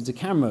closer to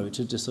camera, which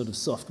are just sort of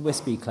soft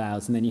wispy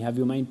clouds, and then you have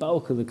your main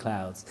bulk of the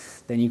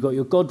clouds. Then you've got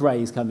your God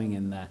rays coming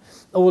in there.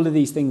 All of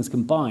these things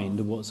combined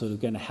are what's sort of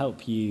going to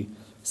help you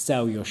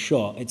sell your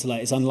shot. It's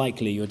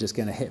unlikely you're just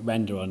going to hit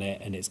render on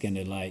it and it's going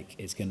to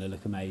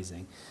look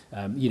amazing.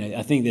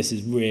 I think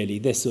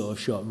this sort of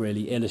shot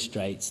really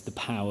illustrates the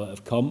power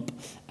of comp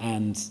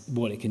and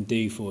what it can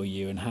do for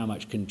you, and how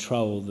much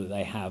control that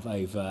they have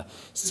over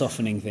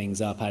softening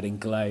things up, adding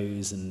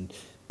glows and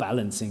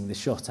balancing the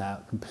shot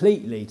out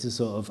completely to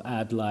sort of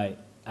add like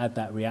add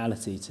that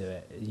reality to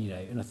it, you know.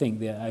 And I think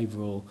the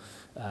overall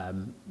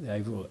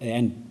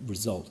end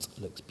result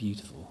looks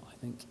beautiful, I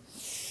think.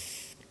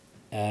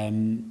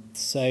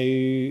 So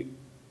I'm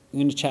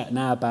going to chat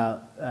now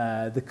about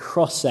the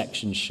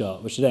cross-section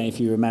shot, which I don't know if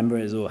you remember,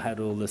 it had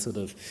all the sort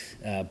of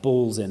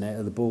balls in it,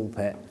 or the ball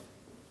pit.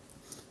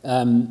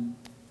 When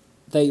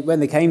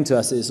they came to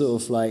us, it's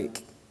sort of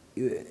like,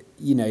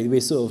 you know, we're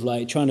sort of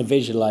like trying to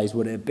visualize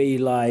what it'd be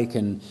like,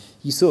 and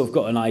you sort of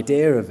got an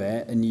idea of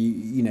it, and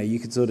you know, you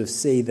could sort of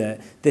see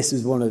that this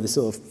was one of the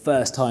sort of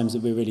first times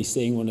that we're really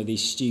seeing one of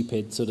these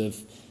stupid sort of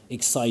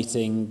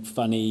exciting,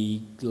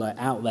 funny, like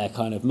out there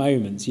kind of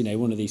moments, you know,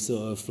 one of these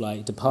sort of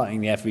like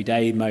departing the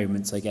everyday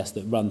moments, I guess,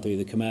 that run through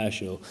the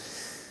commercial.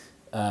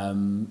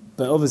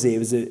 But obviously it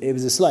was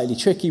a slightly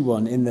tricky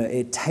one in that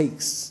it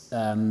takes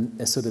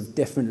a sort of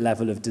different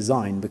level of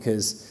design,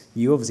 because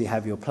you obviously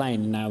have your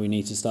plane, and now we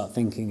need to start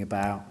thinking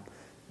about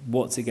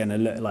what's it going to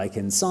look like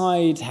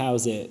inside,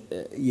 how's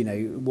it, you know,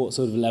 what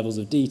sort of levels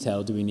of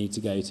detail do we need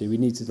to go to. We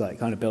need to like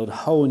kind of build a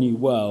whole new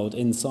world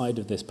inside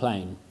of this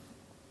plane.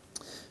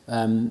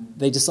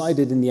 They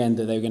decided in the end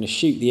that they were going to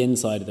shoot the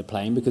inside of the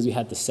plane, because we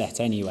had the set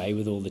anyway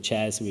with all the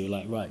chairs. So we were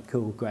like, right,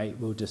 cool, great,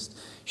 we'll just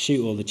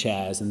shoot all the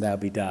chairs and they'll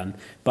be done.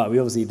 But we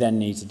obviously then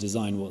need to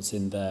design what's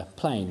in the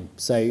plane.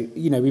 So,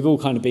 you know, we've all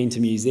kind of been to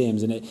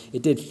museums, and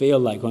it did feel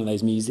like one of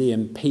those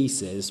museum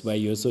pieces where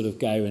you sort of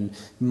go and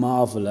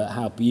marvel at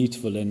how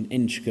beautiful and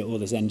intricate all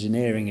this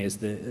engineering is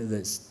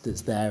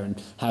that's there,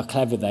 and how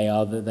clever they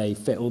are that they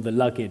fit all the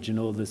luggage and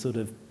all the sort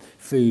of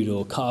food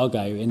or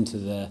cargo into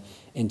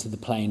the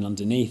plane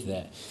underneath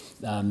it.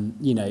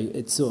 You know,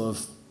 it's sort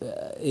of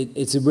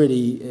it's a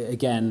really,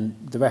 again,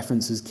 the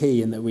reference is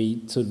key in that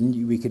we sort of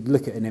we could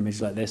look at an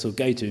image like this or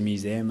go to a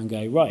museum and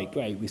go, right,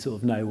 great, we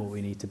sort of know what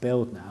we need to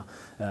build now.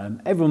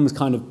 Everyone was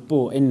kind of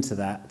bought into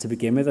that to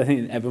begin with. I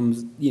think everyone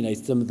was, you know,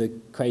 some of the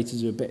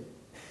creators were a bit,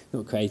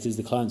 not creators,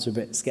 the clients were a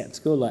bit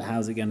skeptical, like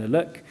how's it going to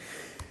look?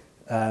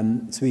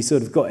 So we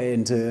sort of got it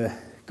into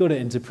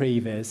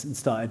previs and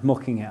started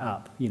mocking it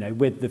up, you know,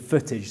 with the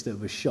footage that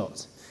was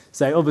shot.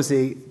 So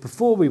obviously,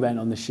 before we went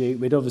on the shoot,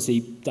 we'd obviously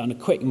done a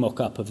quick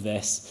mock-up of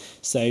this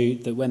so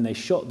that when they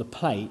shot the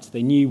plate,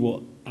 they knew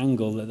what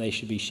angle that they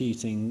should be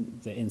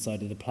shooting the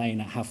inside of the plane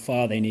at, how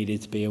far they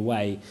needed to be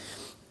away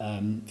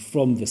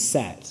from the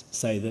set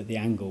so that the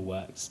angle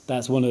works.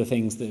 That's one of the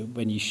things that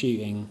when you're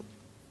shooting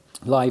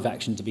live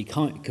action to be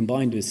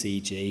combined with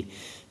CG,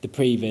 the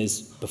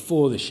previs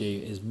before the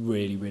shoot is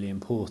really, really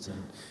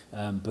important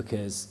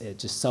because it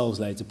just solves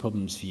loads of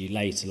problems for you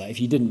later. Like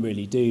if you didn't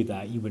really do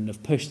that, you wouldn't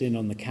have pushed in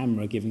on the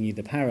camera, giving you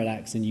the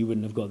parallax, and you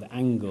wouldn't have got the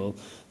angle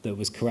that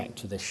was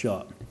correct for this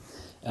shot.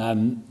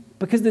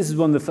 Because this is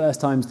one of the first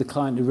times the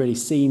client had really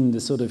seen the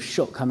sort of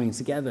shot coming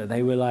together,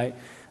 they were like,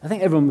 I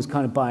think everyone was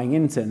kind of buying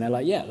into it, and they're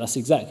like, yeah, that's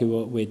exactly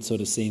what we'd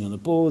sort of seen on the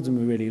boards, and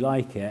we really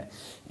like it.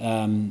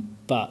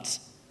 But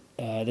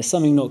there's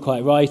something not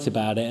quite right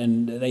about it,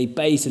 and they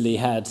basically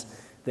had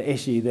the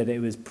issue that it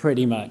was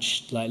pretty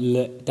much like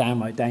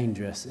downright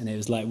dangerous, and it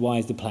was like, why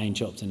is the plane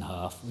chopped in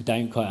half? We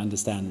don't quite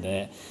understand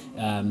it.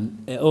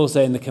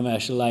 Also in the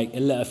commercial, like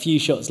a few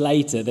shots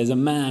later, there's a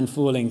man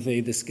falling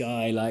through the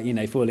sky, like, you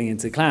know, falling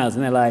into clouds,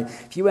 and they're like,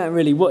 if you weren't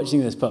really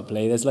watching this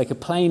properly, there's like a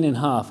plane in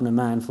half and a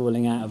man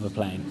falling out of a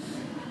plane.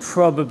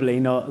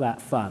 Probably not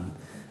that fun.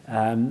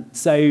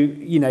 So,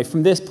 you know,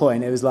 from this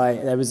point, it was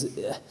like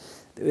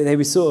we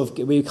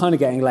were kind of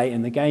getting late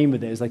in the game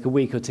with it. It was like a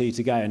week or two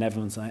to go, and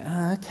everyone's like,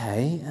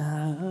 okay,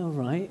 all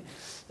right.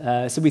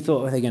 So we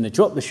thought, are they going to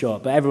drop the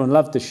shot? But everyone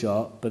loved the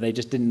shot, but they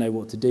just didn't know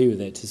what to do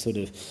with it to sort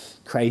of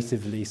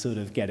creatively sort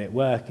of get it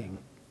working.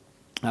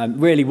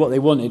 Really what they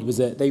wanted was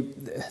that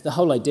the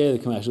whole idea of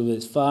the commercial was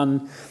it's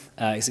fun,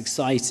 it's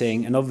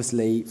exciting, and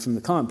obviously from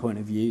the client point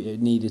of view, it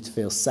needed to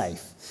feel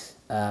safe.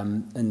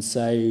 And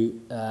so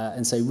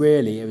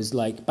really it was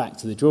like back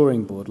to the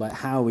drawing board, like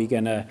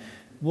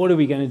what are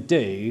we going to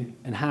do,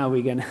 and how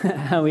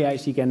are we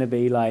actually going to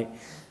be like,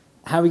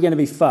 how are we going to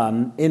be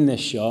fun in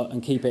this shot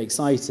and keep it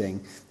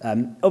exciting?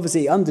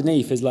 Obviously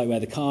underneath is like where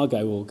the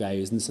cargo all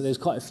goes, and so there's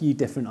quite a few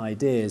different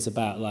ideas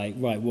about like,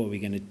 right, what are we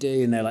going to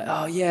do? And they're like,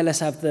 oh yeah, let's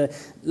have the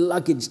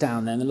luggage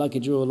down there, and the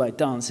luggage are all like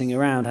dancing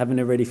around, having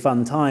a really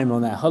fun time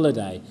on their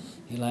holiday.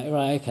 You're like,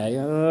 right, okay,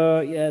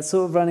 yeah, it's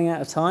sort of running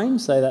out of time,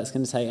 so that's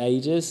going to take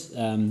ages.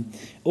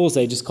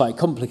 Also, just quite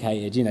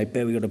complicated, you know,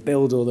 we've got to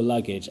build all the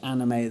luggage,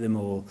 animate them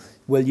all.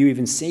 Will you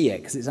even see it?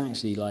 Because it's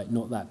actually like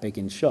not that big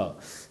in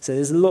shot. So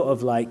there's a lot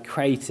of like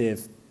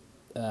creative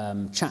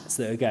chats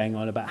that are going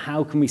on about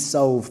how can we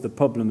solve the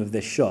problem of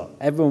this shot.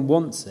 Everyone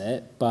wants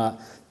it,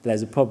 but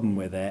there's a problem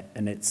with it,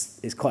 and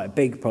it's quite a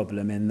big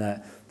problem in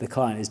that the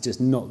client is just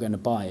not going to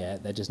buy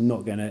it. They're just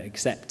not going to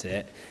accept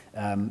it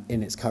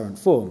in its current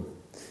form.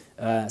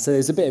 So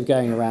there's a bit of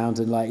going around,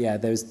 and like, yeah,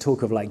 there was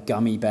talk of like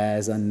gummy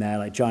bears and there,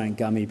 like giant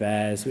gummy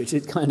bears, which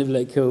is kind of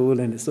like cool,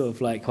 and it's sort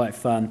of like quite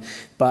fun.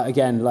 But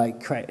again,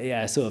 like,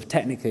 yeah, sort of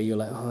technically you're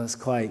like, oh, that's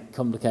quite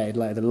complicated.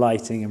 Like the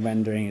lighting and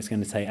rendering is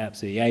going to take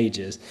absolutely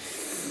ages.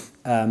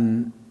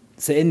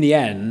 so in the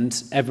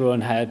end,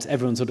 everyone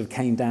sort of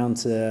came down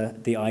to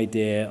the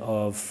idea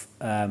of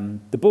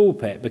the ball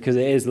pit, because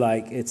it is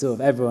like, it's sort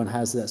of, everyone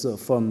has that sort of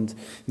fond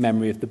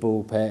memory of the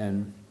ball pit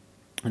and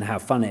how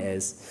fun it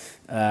is.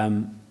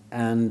 You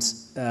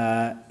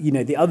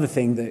know, the other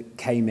thing that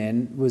came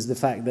in was the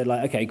fact that,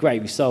 like, okay,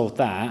 great, we solved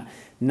that.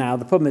 Now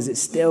the problem is it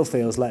still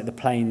feels like the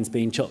plane's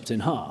been chopped in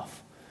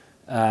half.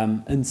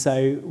 And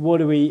so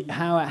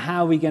how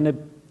are we going to,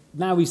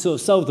 now we sort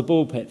of solved the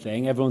ball pit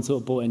thing, everyone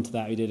sort of bought into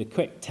that. We did a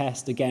quick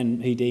test, again,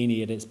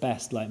 Houdini at its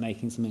best, like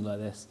making something like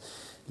this,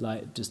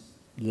 like just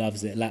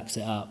loves it, laps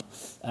it up.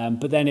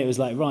 But then it was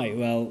like, right,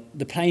 well,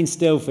 the plane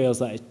still feels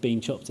like it's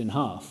been chopped in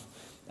half.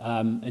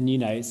 And, you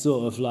know, it's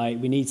sort of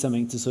like we need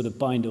something to sort of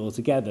bind it all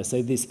together.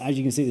 So this, as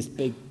you can see, this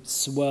big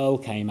swirl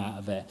came out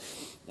of it.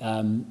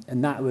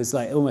 And that was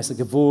like almost like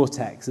a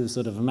vortex of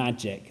sort of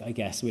magic, I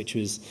guess, which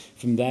was,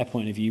 from their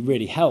point of view,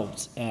 really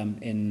helped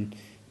in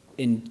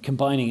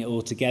combining it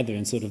all together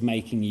and sort of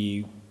making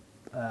you,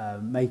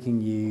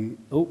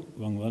 oh,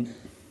 wrong one.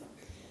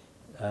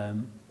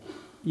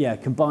 Yeah,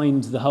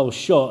 combined the whole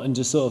shot and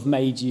just sort of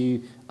made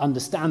you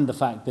understand the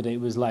fact that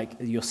it was like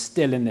you're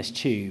still in this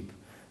tube.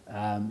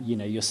 You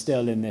know, you're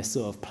still in this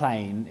sort of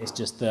plane. It's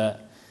just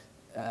that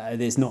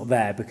it's not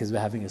there because we're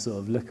having a sort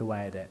of look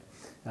away at it.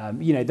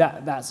 You know,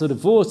 that sort of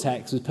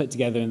vortex was put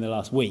together in the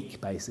last week,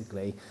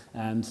 basically.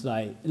 And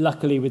like,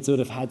 luckily we'd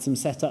sort of had some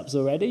setups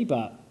already,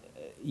 but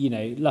you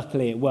know,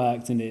 luckily it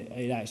worked, and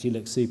it actually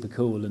looked super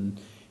cool and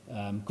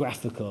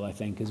graphical, I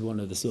think, as one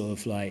of the sort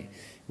of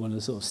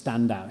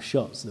standout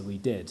shots that we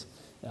did.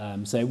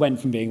 So it went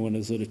from being one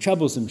of the sort of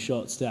troublesome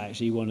shots to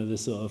actually one of the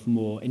sort of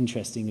more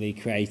interestingly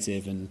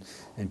creative and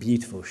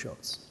beautiful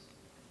shots.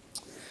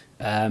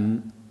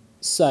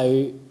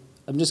 So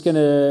I'm just going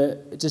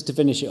to, just to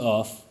finish it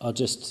off, I'll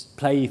just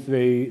play you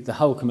through the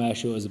whole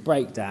commercial as a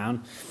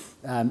breakdown.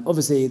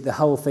 Obviously, the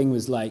whole thing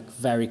was like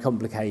very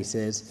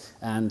complicated,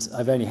 and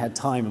I've only had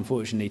time,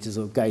 unfortunately, to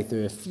sort of go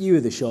through a few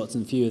of the shots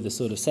and a few of the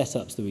sort of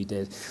setups that we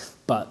did.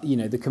 But, you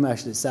know, the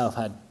commercial itself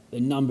had a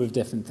number of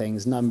different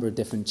things, number of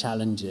different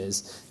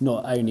challenges,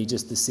 not only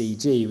just the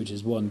CG, which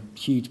is one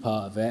huge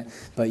part of it,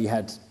 but you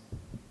had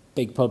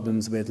big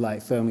problems with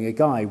like filming a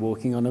guy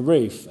walking on a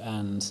roof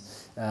and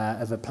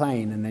of a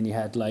plane, and then you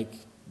had like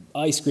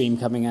ice cream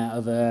coming out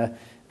of a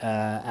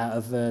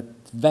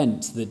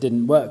vent that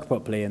didn't work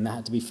properly, and that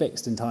had to be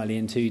fixed entirely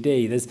in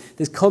 2D.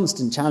 There's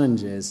constant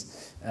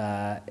challenges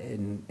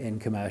in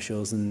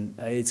commercials, and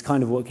it's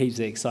kind of what keeps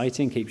it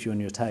exciting, keeps you on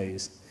your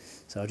toes.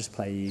 So I'll just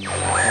play you. 1,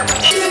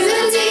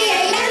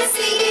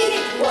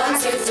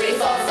 2, 3,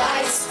 4,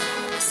 5.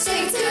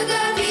 Stick to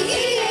the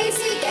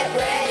BEAT, get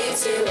ready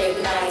to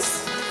ignite.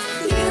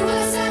 You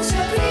were such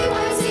a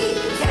BYT,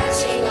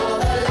 catching all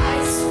the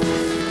lights.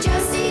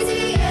 Just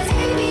easy as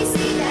ABC,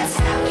 that's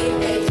how we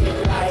make it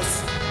right.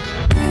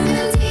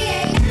 The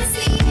DANC,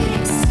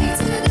 stick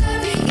to the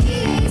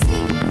BEAT,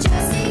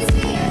 just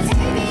easy as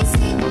ABC.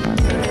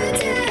 The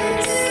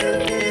dance. The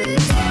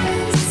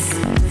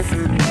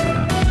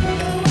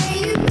way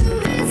you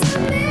move is a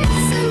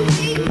mystery.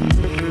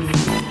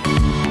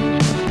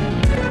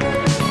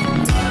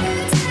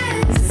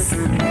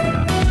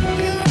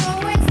 You're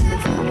always there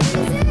for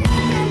me.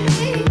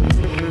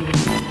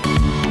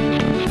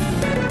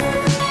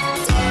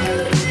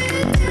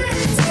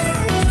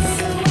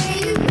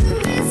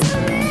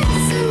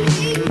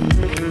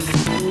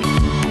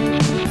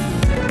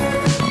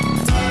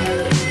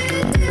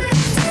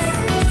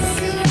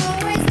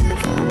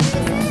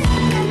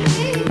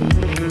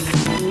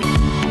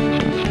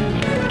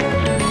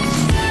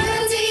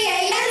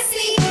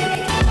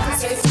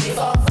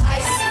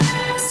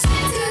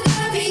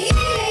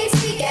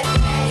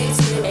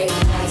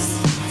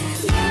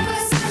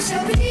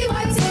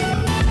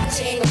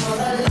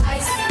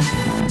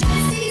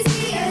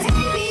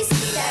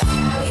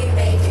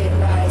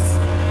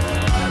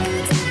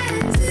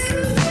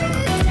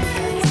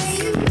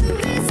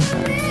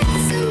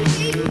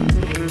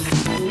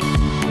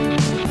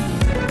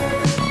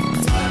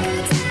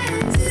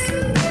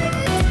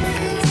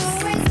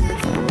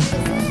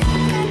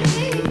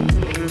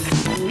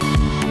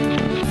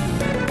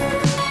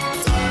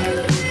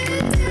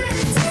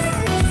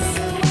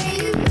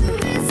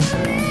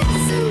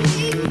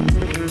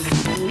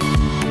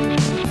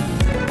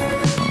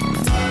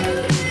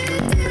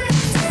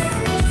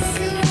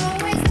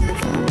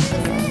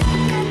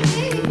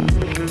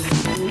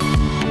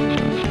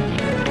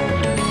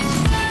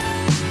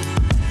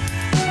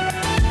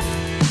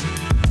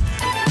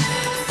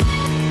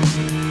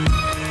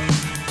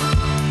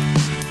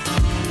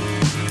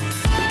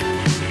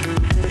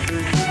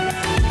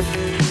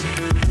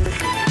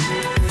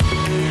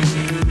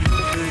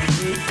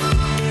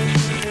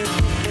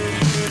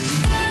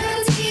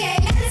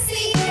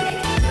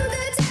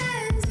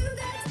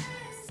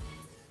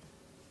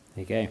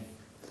 There you go.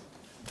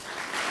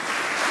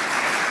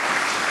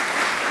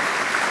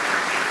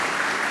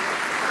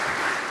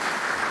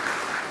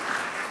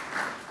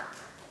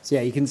 So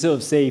yeah, you can sort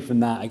of see from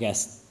that, I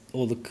guess,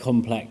 all the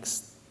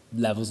complex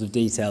levels of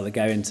detail that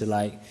go into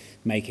like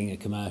making a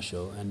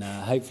commercial, and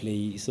hopefully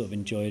you sort of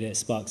enjoyed it,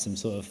 sparked some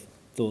sort of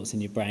thoughts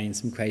in your brain,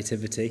 some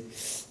creativity.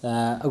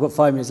 I've got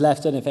 5 minutes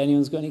left. I don't know if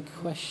anyone's got any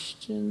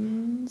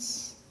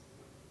questions.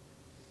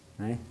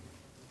 No? I know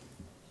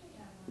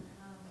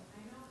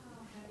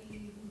how heavy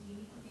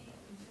Houdini can be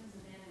in terms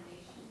of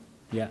animation.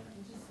 Yeah.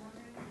 I'm just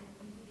wondering if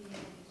you did the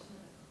animation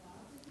of the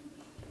clouds of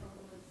Houdini, or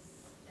was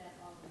that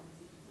all done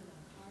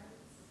on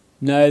cards?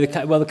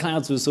 No, the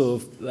clouds were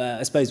sort of,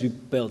 I suppose we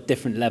built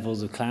different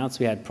levels of clouds.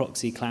 We had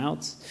proxy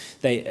clouds.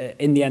 They,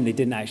 in the end, they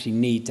didn't actually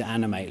need to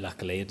animate,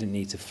 luckily. It didn't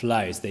need to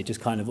flow. So they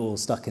just kind of all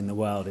stuck in the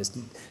world. It's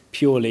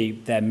purely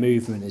their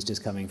movement is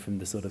just coming from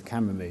the sort of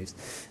camera moves.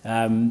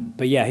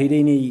 But yeah,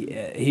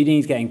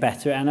 Houdini's getting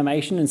better at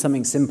animation, and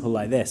something simple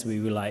like this, we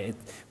were like,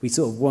 we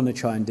sort of want to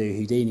try and do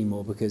Houdini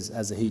more, because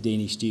as a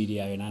Houdini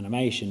studio in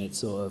animation, it's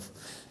sort of,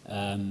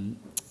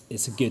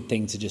 it's a good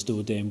thing to just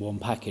all do in one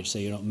package, so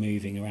you're not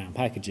moving around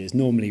packages.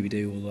 Normally we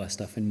do all that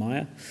stuff in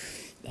Maya.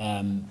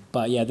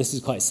 But yeah, this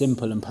is quite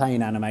simple, and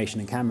plain animation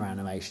and camera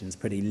animation is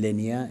pretty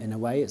linear in a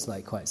way. It's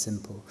like quite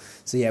simple.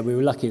 So yeah, we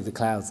were lucky with the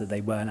clouds that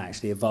they weren't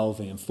actually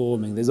evolving and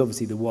forming. There's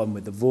obviously the one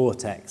with the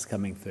vortex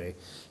coming through,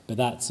 but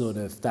that's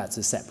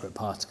a separate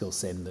particle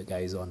sim that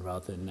goes on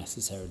rather than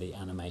necessarily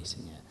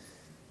animating it.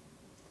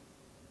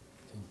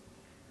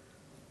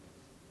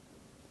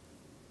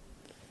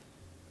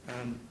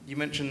 You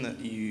mentioned that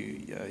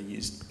you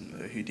used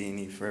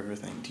Houdini for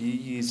everything. Do you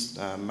use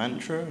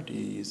Mantra, or do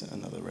you use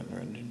another render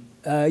engine?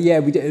 Yeah,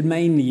 we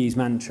mainly use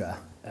Mantra.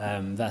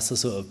 That's the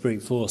sort of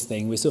brute force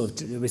thing. We're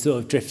sort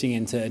of drifting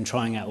into and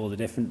trying out all the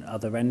different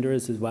other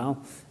renderers as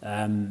well.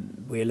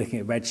 We're looking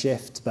at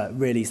Redshift, but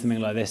really something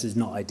like this is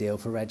not ideal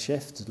for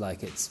Redshift.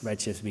 Like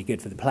Redshift would be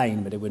good for the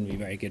plane, but it wouldn't be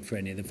very good for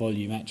any of the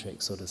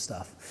volumetric sort of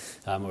stuff,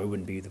 or it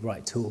wouldn't be the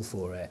right tool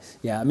for it.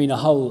 Yeah, I mean, a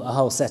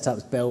whole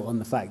setup's built on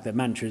the fact that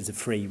Mantra is a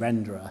free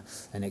renderer,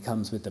 and it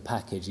comes with the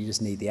package. You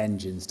just need the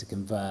engines to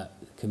convert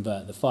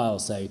the file,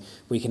 so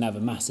we can have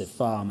a massive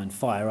farm and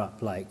fire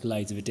up like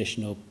loads of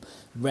additional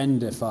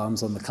render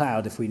farms on the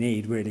cloud if we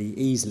need, really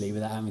easily,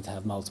 without having to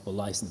have multiple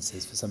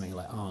licenses for something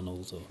like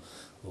Arnold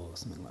or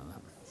something like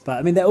that. But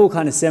I mean, they're all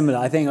kind of similar.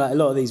 I think like a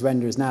lot of these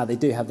renderers now, they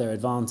do have their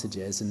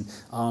advantages, and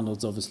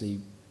Arnold's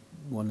obviously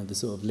one of the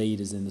sort of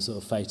leaders in the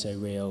sort of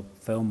photoreal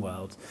film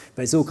world.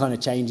 But it's all kind of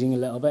changing a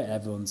little bit.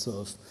 Everyone's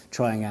sort of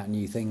trying out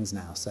new things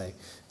now. So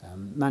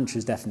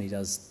Mantras definitely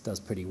does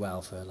pretty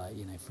well for, like,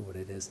 you know, for what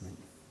it is, I think.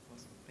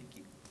 Awesome. Thank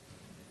you.